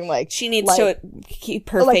says something like, She needs to keep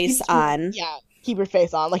her face on. Yeah, keep your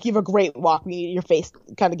face on. Like, you have a great walk, your face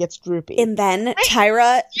kind of gets droopy. And then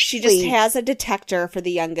Tyra, she just Please. has a detector for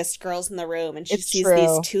the youngest girls in the room, and she It's sees true.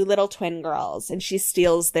 these two little twin girls, and she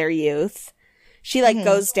steals their youth. She like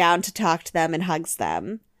goes down to talk to them and hugs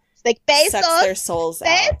them. It's like, Sucks their souls out.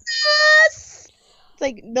 Bezos! It's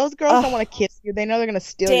like, those girls don't want to kiss you. They know they're going to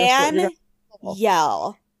steal Dan, your soul.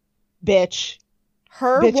 yell. Bitch.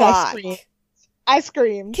 Her Bitch, walk. I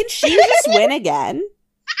screamed. Can she just win again?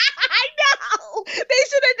 I know! They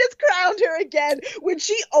should have just crowned her again. When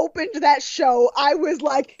she opened that show, I was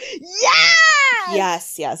like,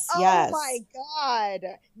 yes! Yes. Oh my god.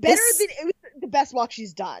 It was the best walk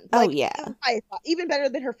she's done. Oh, Like, yeah. even better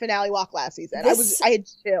than her finale walk last season. This I had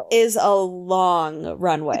chills. Is a long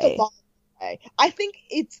runway. It's a long runway. I think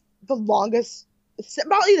it's the longest,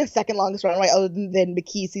 probably the second longest runway other than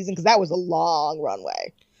McKee season, because that was a long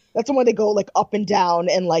runway. That's the one they go like up and down,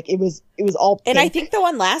 and like it was all pink. And I think the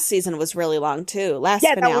one last season was really long too. Last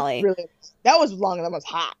finale. That was long and that was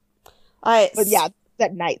hot. But yeah, it's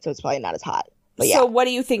at night, so it's probably not as hot. But yeah. So what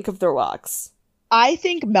do you think of their walks? I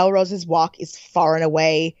think Melrose's walk is far and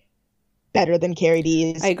away better than Carrie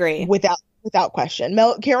D's. I agree. Without question.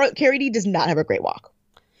 Carrie D does not have a great walk.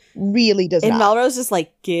 Really does And not. Melrose is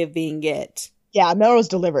like giving it. Yeah, Melrose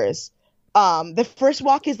delivers. The first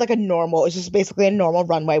walk is like it's just basically a normal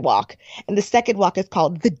runway walk. And the second walk is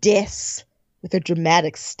called the Diss, with a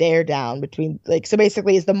dramatic stare down between, like, so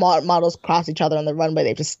basically as the models cross each other on the runway, they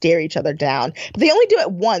have to stare each other down. But they only do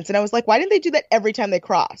it once, and I was like, why didn't they do that every time they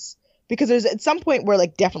cross? Because there's at some point where,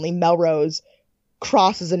 like, definitely Melrose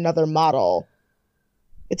crosses another model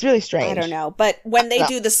It's really strange. I don't know. But when they No.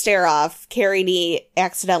 do the stare off, Carrie D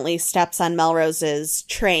accidentally steps on Melrose's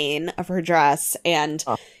train of her dress and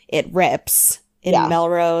it rips. And Yeah.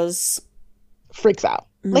 Melrose Freaks out.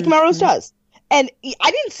 Like Melrose does. And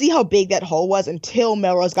I didn't see how big that hole was until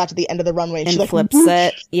Melrose got to the end of the runway. And and she like flips whoosh.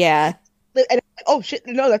 it. Yeah. And I'm like, oh shit,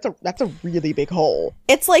 no, that's a really big hole.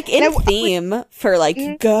 It's like in And I- theme for like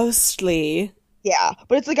ghostly. Yeah.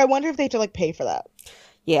 But it's like, I wonder if they had to like pay for that.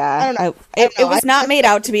 Yeah. I don't know. It know. was not made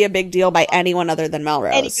out to be a big deal by anyone other than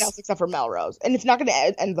Melrose. Anything else except for Melrose. And it's not going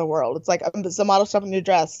to end the world. It's like some model stuff in your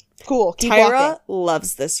dress. Cool. Keep Tyra walking.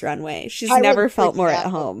 loves this runway. She's Tyra never felt freaks more out.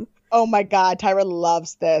 at home. Oh my god, Tyra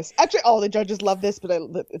loves this. Actually, all the judges love this, but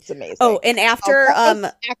it's amazing. Oh, and after Tyra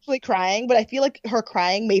was actually crying, but I feel like her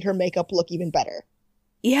crying made her makeup look even better.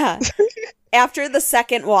 yeah. After the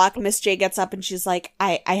second walk, Miss J gets up and she's like,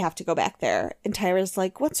 I have to go back there. And Tyra's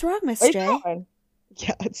like, what's wrong, Miss Where you J? going?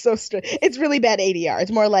 Yeah, it's so strange. It's really bad ADR.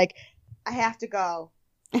 It's more like, I have to go.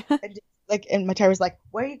 and my Tyra's like,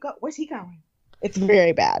 where you go? Where's he going? It's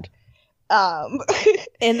very bad. And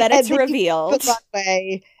then it's they keep revealed. the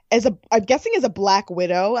runway I'm guessing as a Black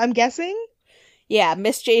Widow. I'm guessing. Yeah,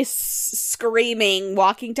 Miss J screaming,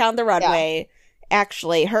 walking down the runway.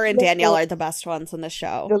 Actually, her and Danielle are the best ones in the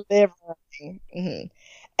show. Delivering. Mm-hmm.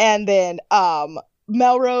 And then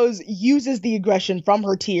Melrose uses the aggression from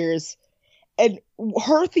her tears, and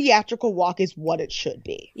her theatrical walk is what it should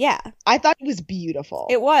be. Yeah, I thought it was beautiful.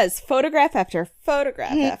 it was photograph after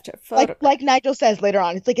photograph after photograph. like Nigel says later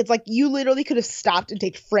on, it's like you literally could have stopped and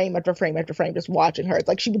take frame after frame after frame just watching her. It's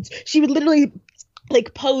like she would literally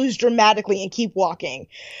like pose dramatically and keep walking.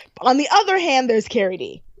 On the other hand, there's Carrie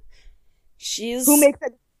D, who makes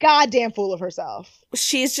a goddamn fool of herself.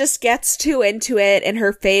 She's just gets too into it, and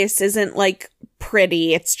her face isn't like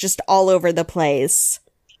pretty. It's just all over the place.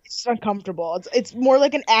 It's just uncomfortable. It's more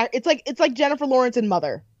like an act. It's like Jennifer Lawrence in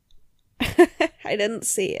Mother. I didn't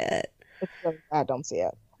see it. It's really bad. Don't see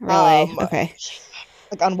it. Really? Okay.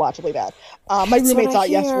 Like unwatchably bad. My That's roommate what saw I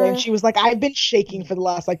it yesterday, and hear. she was like, "I've been shaking for the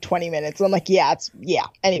last like 20 minutes." And I'm like, "Yeah, yeah."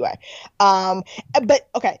 Anyway, but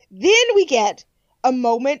okay. Then we get a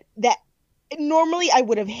moment that normally I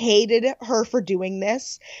would have hated her for doing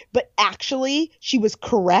this, but actually she was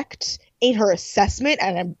correct in her assessment,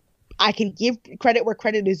 and I can give credit where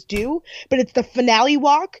credit is due. But it's the finale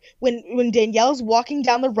walk when Danielle's walking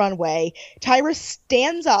down the runway. Tyra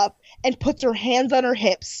stands up and puts her hands on her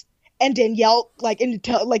hips. And Danielle,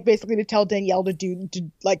 basically to tell Danielle to do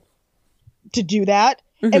that.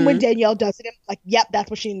 And when Danielle does it, I'm like, yep, that's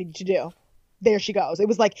what she needed to do. There she goes. It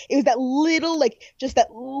was that little,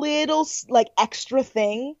 extra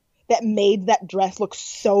thing that made that dress look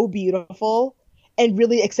so beautiful and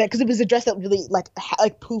really because it was a dress that really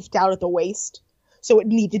poofed out at the waist. So it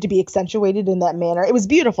needed to be accentuated in that manner. It was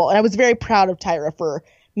beautiful. And I was very proud of Tyra for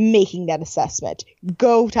making that assessment.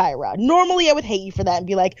 Go, Tyra. Normally I would hate you for that and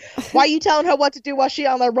be like, why are you telling her what to do while she's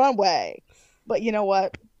on the runway? But you know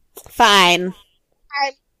what? Fine.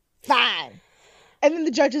 I'm fine. And then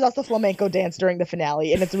the judges also flamenco dance during the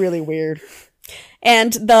finale, and it's really weird.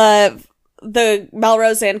 And the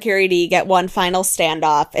Melrose and Carrie D get one final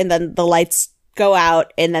standoff, and then the lights go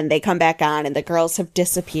out, and then they come back on, and the girls have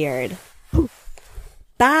disappeared.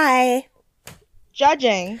 Bye.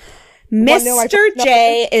 Judging. Mr.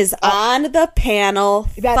 J is on the panel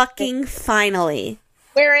That's fucking finally.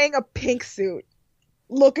 Wearing a pink suit.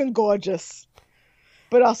 Looking gorgeous.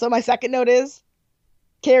 But also my second note is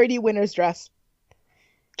Carrie D winner's dress.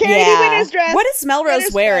 Carrie D winner's dress. What is Melrose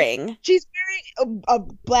Winner's wearing? dress. She's wearing a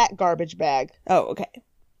black garbage bag. Oh, okay.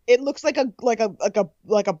 It looks like a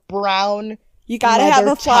brown. You gotta have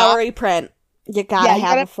leather a flowery print. You gotta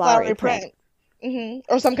have a flowery print.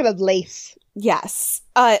 Or some kind of lace. Yes.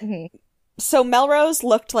 Mhm. So Melrose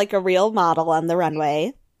looked like a real model on the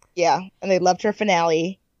runway. Yeah, and they loved her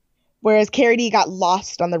finale. Whereas Carrie D got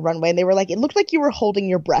lost on the runway, and they were like, it looked like you were holding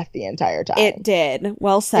your breath the entire time. It did.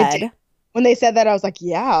 Well said. did. When they said that, I was like,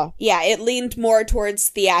 yeah. Yeah, it leaned more towards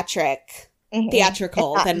theatrical And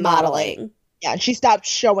than not modeling. Yeah, and she stopped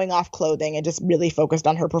showing off clothing and just really focused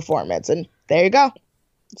on her performance. And there you go.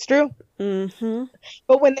 It's true. Mm-hmm.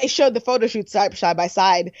 But when they showed the photo shoot side by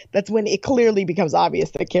side, that's when it clearly becomes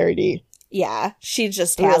obvious that Carrie D Yeah, she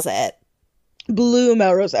just has it. blew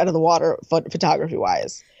Melrose out of the water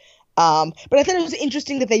photography-wise. But I thought it was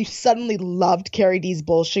interesting that they suddenly loved Carrie D's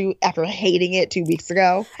bullshoot after hating it 2 weeks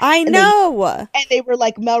ago. I know. And they were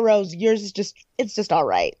like, Melrose, yours is it's just all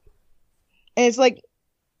right. And it's like,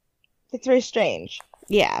 it's very strange.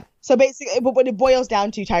 Yeah. So basically, but what it boils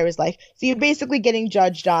down to, Tyra's like, so you're basically getting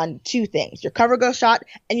judged on two things: your cover girl shot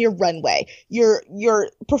and your runway. Your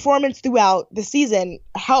performance throughout the season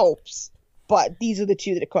helps, but these are the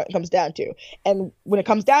two that it comes down to. And when it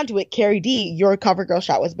comes down to it, Carrie D, your cover girl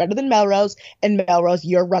shot was better than Melrose, and Melrose,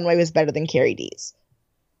 your runway was better than Carrie D's.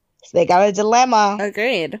 So they got a dilemma.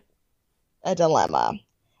 Agreed. A dilemma.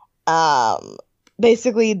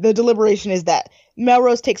 Basically, the deliberation is that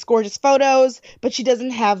Melrose takes gorgeous photos, but she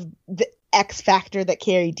doesn't have the X factor that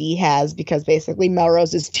Carrie D has, because basically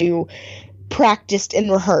Melrose is too practiced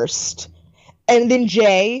and rehearsed. And then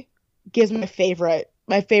Jay gives my favorite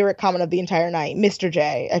comment of the entire night. Mr.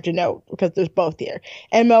 J, I have to note, because there's both here.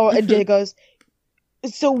 And Jay goes,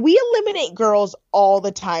 so we eliminate girls all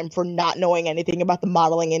the time for not knowing anything about the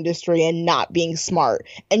modeling industry and not being smart.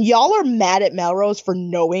 And y'all are mad at Melrose for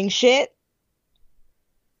knowing shit?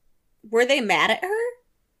 Were they mad at her?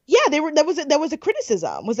 Yeah, they were. That was a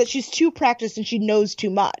criticism, was that she's too practiced and she knows too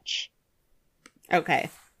much. Okay.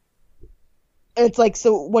 And it's like,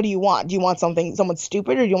 so what do you want? Do you want someone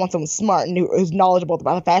stupid, or do you want someone smart and who's knowledgeable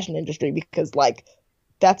about the fashion industry? Because, like,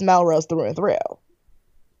 that's Melrose through and through.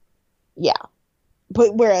 Yeah.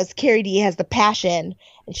 But whereas Carrie D has the passion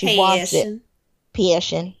and she wants it.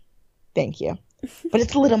 Passion. Thank you. But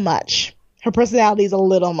it's a little much. Her personality is a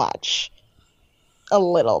little much. A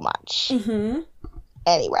little much. Mm-hmm.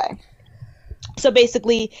 Anyway. So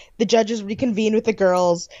basically, the judges reconvene with the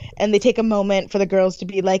girls, and they take a moment for the girls to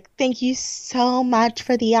be like, thank you so much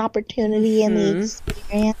for the opportunity and the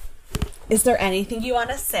experience. Is there anything you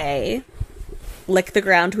want to say? Lick the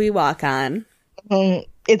ground we walk on.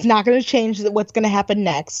 It's not going to change what's going to happen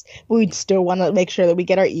next. But we still want to make sure that we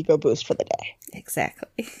get our ego boost for the day.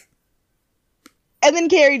 Exactly. And then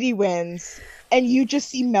Carrie D wins, and you just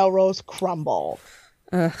see Melrose crumble.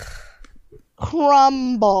 Ugh.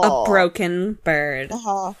 Crumble. A broken bird.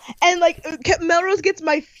 And, like, Melrose gets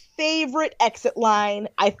my favorite exit line,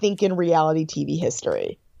 I think, in reality TV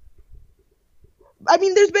history. I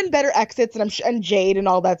mean, there's been better exits, and Jade and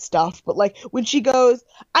all that stuff, but, like, when she goes,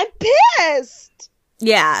 I'm pissed!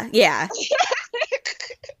 Yeah. I'm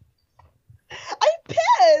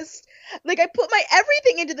pissed! Like, I put my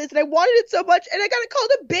everything into this, and I wanted it so much, and I got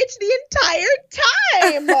called a bitch the entire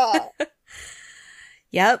time!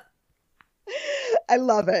 Yep. I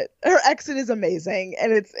love it. Her exit is amazing,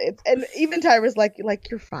 and it's and even Tyra's like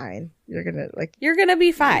you're fine. You're gonna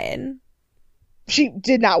be fine. She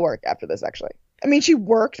did not work after this, actually. I mean, she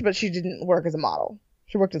worked, but she didn't work as a model.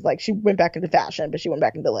 She worked as, like, she went back into fashion, but she went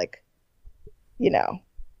back into, like, you know,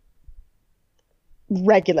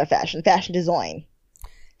 regular fashion design.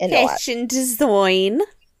 And Fashion design.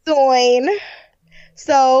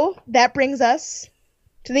 So that brings us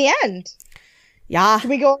to the end. Yeah. Can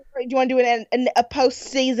we go? Do you want to do a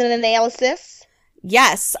post-season analysis?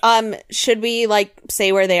 Yes. Should we, like,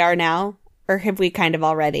 say where they are now, or have we kind of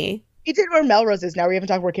already? We did where Melrose is now. We haven't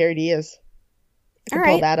talked where Carrie D is. All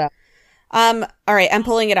right. Pull that up. All right. I'm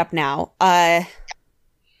pulling it up now. Oh.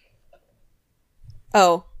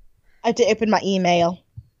 I have to open my email.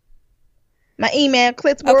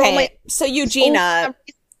 Clits. Okay. So Eugenia,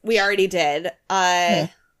 we already did.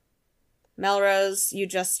 Melrose, you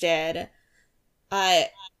just did.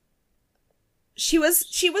 She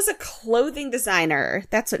was a clothing designer.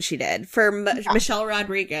 That's what she did for Michelle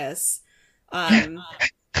Rodriguez.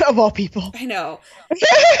 Of all people. I know.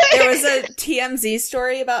 There was a TMZ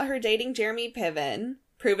story about her dating Jeremy Piven,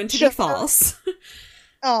 proven to be false.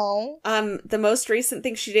 Oh. The most recent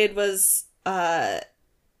thing she did was a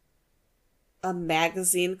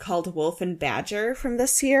magazine called Wolf and Badger from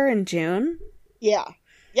this year in June. Yeah.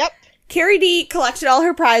 Yep. Carrie D collected all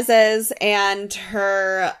her prizes, and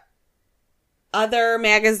her other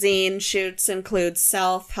magazine shoots include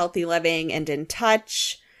Self, Healthy Living, and In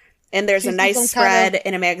Touch. And there's a nice spread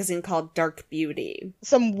in a magazine called Dark Beauty.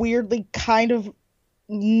 Some weirdly kind of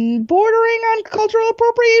bordering on cultural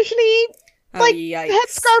appropriation-y, like,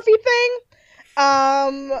 headscarfy thing.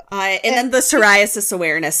 And then the psoriasis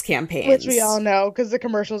awareness campaigns. Which we all know, because the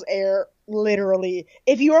commercials air literally.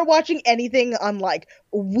 If you are watching anything on, like,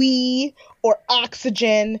 We or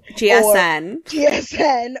Oxygen,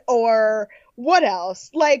 GSN, or what else?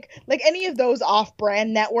 Like any of those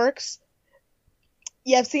off-brand networks,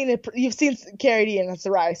 you've seen Carrie D in a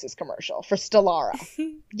psoriasis commercial for Stellara.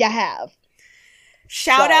 You have.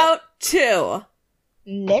 Shout out to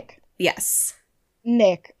Nick. Yes.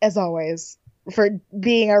 Nick, as always, for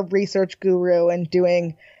being our research guru and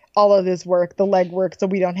doing all of this work, the legwork, so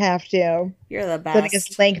we don't have to. You're the best. Sending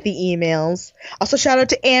us lengthy emails. Also, shout out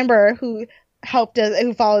to Amber, who helped us,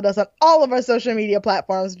 who followed us on all of our social media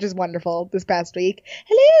platforms, which is wonderful this past week.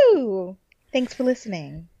 Hello. Thanks for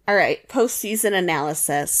listening. All right, postseason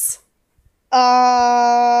analysis.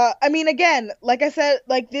 I mean, again, like I said,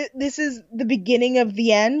 like this is the beginning of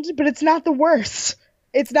the end, but it's not the worst.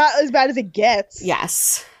 It's not as bad as it gets.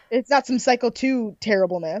 Yes. It's not some Cycle 2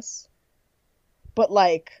 terribleness. But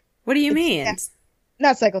like, What do you mean?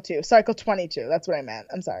 not Cycle 2, Cycle 22. That's what I meant.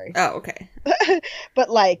 I'm sorry. Oh, okay. But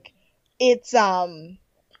like, it's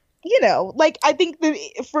you know, like I think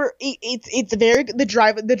it's very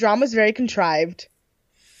the drama is very contrived.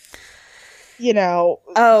 You know.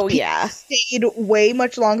 Oh, people yeah. stayed way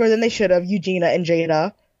much longer than they should have. Eugenia and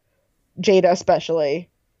Jada especially.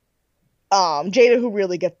 Jada, who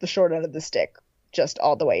really gets the short end of the stick, just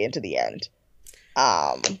all the way into the end.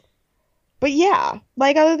 But yeah,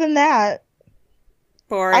 like other than that,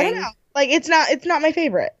 Boring. I don't know. Like it's not my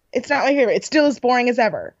favorite. It's not my favorite. It's still as boring as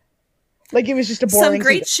ever. Like it was just a boring. Some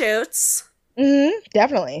great shoots.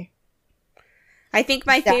 Definitely. I think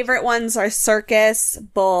my favorite ones are Circus,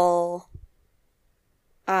 Bull,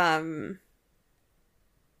 I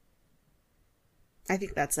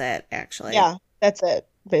think that's it, actually. Yeah, that's it,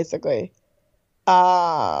 basically.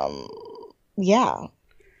 Yeah.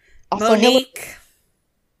 Also, Monique.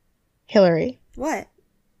 Hillary, What?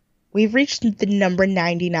 we've reached the number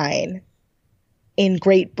 99 in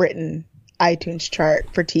Great Britain iTunes chart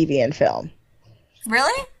for TV and film.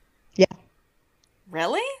 Really? Yeah.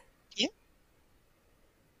 Really? Yeah.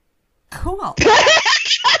 Cool.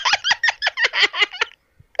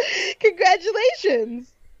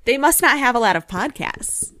 Congratulations. They must not have a lot of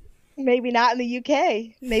podcasts. Maybe not in the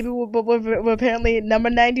UK. Maybe we're apparently number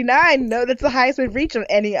 99. No, that's the highest we've reached on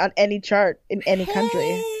any chart in any country.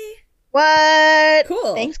 Hey. What?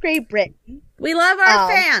 Cool. Thanks, Great Britain. We love our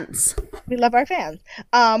fans. We love our fans.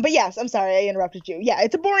 But yes, I'm sorry I interrupted you. Yeah,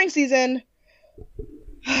 it's a boring season.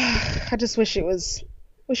 I just wish it was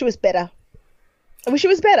better. I wish it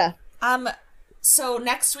was better. So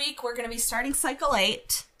next week we're going to be starting Cycle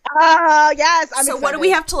 8. Yes, I'm So excited. what do we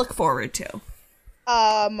have to look forward to?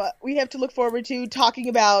 We have to look forward to talking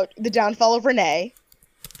about the downfall of Renee.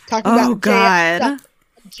 Talking Oh, about God.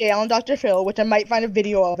 JL and Dr. Phil, which I might find a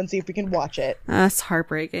video of and see if we can watch it. That's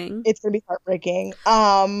heartbreaking. It's gonna be heartbreaking.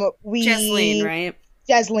 Jasleen, right?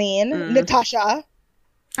 Jasleen, Natasha.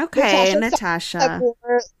 Okay, Natasha. Natasha.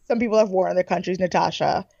 Some people have war in their countries.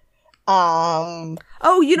 Natasha. Oh,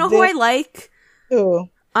 you know who I like? Who?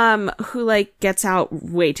 Who like gets out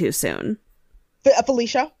way too soon?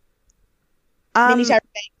 Felicia. Minnie Tyra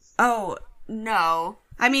Banks. Oh no,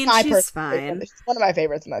 I mean I she's personally- fine. She's one of my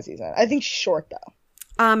favorites in that season. I think she's short though.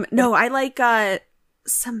 No, I like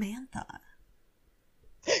Samantha.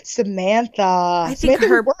 Samantha. I think Samantha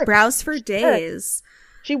her worked. Browse for Days.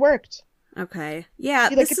 She worked. Okay, yeah,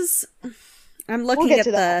 She, like, this is. I'm looking get at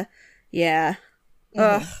to the. that. Yeah.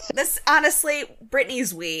 Ugh. This honestly,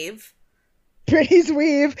 Britney's weave. Britney's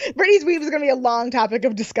weave. Britney's weave is going to be a long topic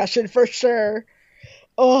of discussion for sure.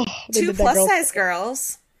 Oh, they Two did that plus girl- size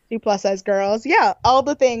girls. 2 plus size girls. Yeah, all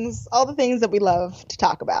the things that we love to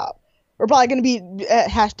talk about. We're probably going to be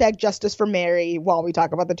hashtag justice for Mary while we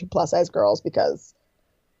talk about the 2 plus size girls because,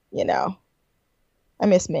 you know, I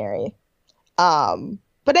miss Mary.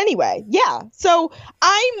 But anyway, yeah. So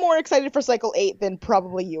I'm more excited for Cycle 8 than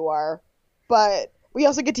probably you are. But we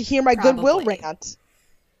also get to hear my Goodwill Probably. rant.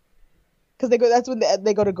 Because that's when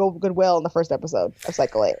they go to Goodwill in the first episode of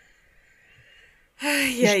Cycle 8.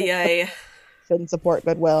 Yeah. Shouldn't support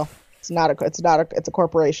Goodwill. It's a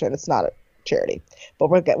corporation. It's not a charity. But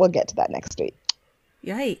we'll get to that next week.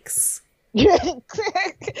 Yikes. Anyway,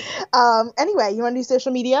 you want to do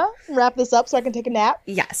social media? Wrap this up so I can take a nap.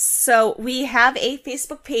 Yes. So we have a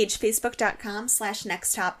Facebook page,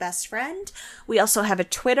 facebook.com/nexttopbestfriend. We also have a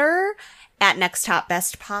Twitter at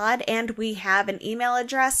nexttopbestpod, and we have an email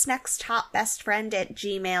address,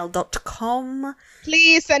 nexttopbestfriend@gmail.com.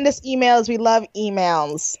 Please send us emails. We love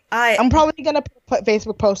emails. I'm probably going to put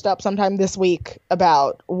Facebook post up sometime this week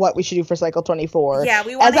about what we should do for Cycle 24. Yeah,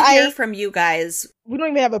 we want to hear from you guys. We don't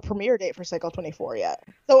even have a premiere date for Cycle 24 yet.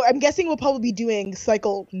 So I'm guessing we'll probably be doing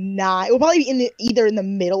Cycle 9. We'll probably be either in the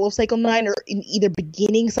middle of Cycle 9 or in either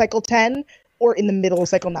beginning Cycle 10 or in the middle of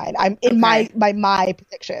Cycle 9. I'm in my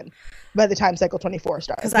prediction by the time Cycle 24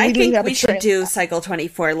 starts. Because I think we should do Cycle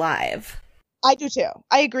 24 live. I do too.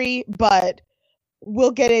 I agree, but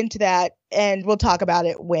we'll get into that and we'll talk about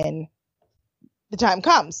it when the time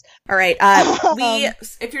comes. All right.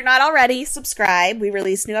 If you're not already, subscribe. We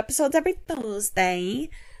release new episodes every Thursday.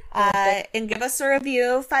 And give us a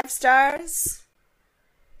review. 5 stars.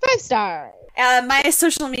 5 stars. My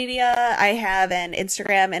social media, I have an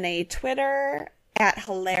Instagram and a Twitter at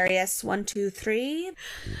hilarious123.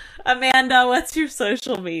 Amanda, what's your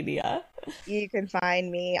social media? You can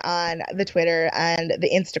find me on the Twitter and the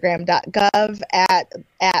Instagram.gov at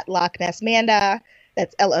Loch Ness Manda.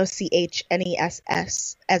 That's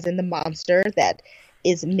LOCHNESS, as in the monster that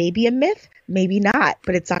is maybe a myth, maybe not,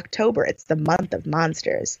 but it's October. It's the month of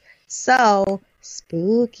monsters. So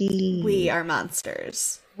spooky. We are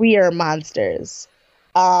monsters. We are monsters.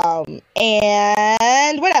 And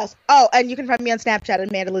what else? Oh, and you can find me on Snapchat at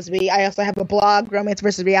Amanda Lisby. I also have a blog, Romance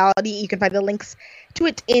versus Reality. You can find the links to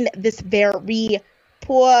it in this very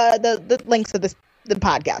the links of the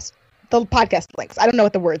podcast. The podcast links. I don't know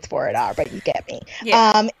what the words for it are, but you get me.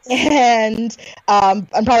 Yeah. I'm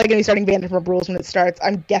probably going to be starting Vanderpump Rules when it starts.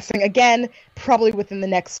 I'm guessing, again, probably within the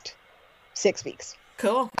next 6 weeks.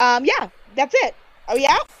 Cool. Yeah, that's it. Oh,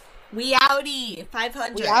 yeah? We outie.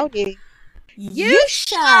 500. We outie. You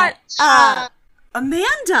shut up.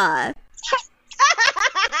 Amanda.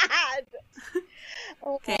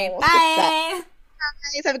 Okay, Okay, bye.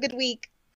 Guys, have a good week.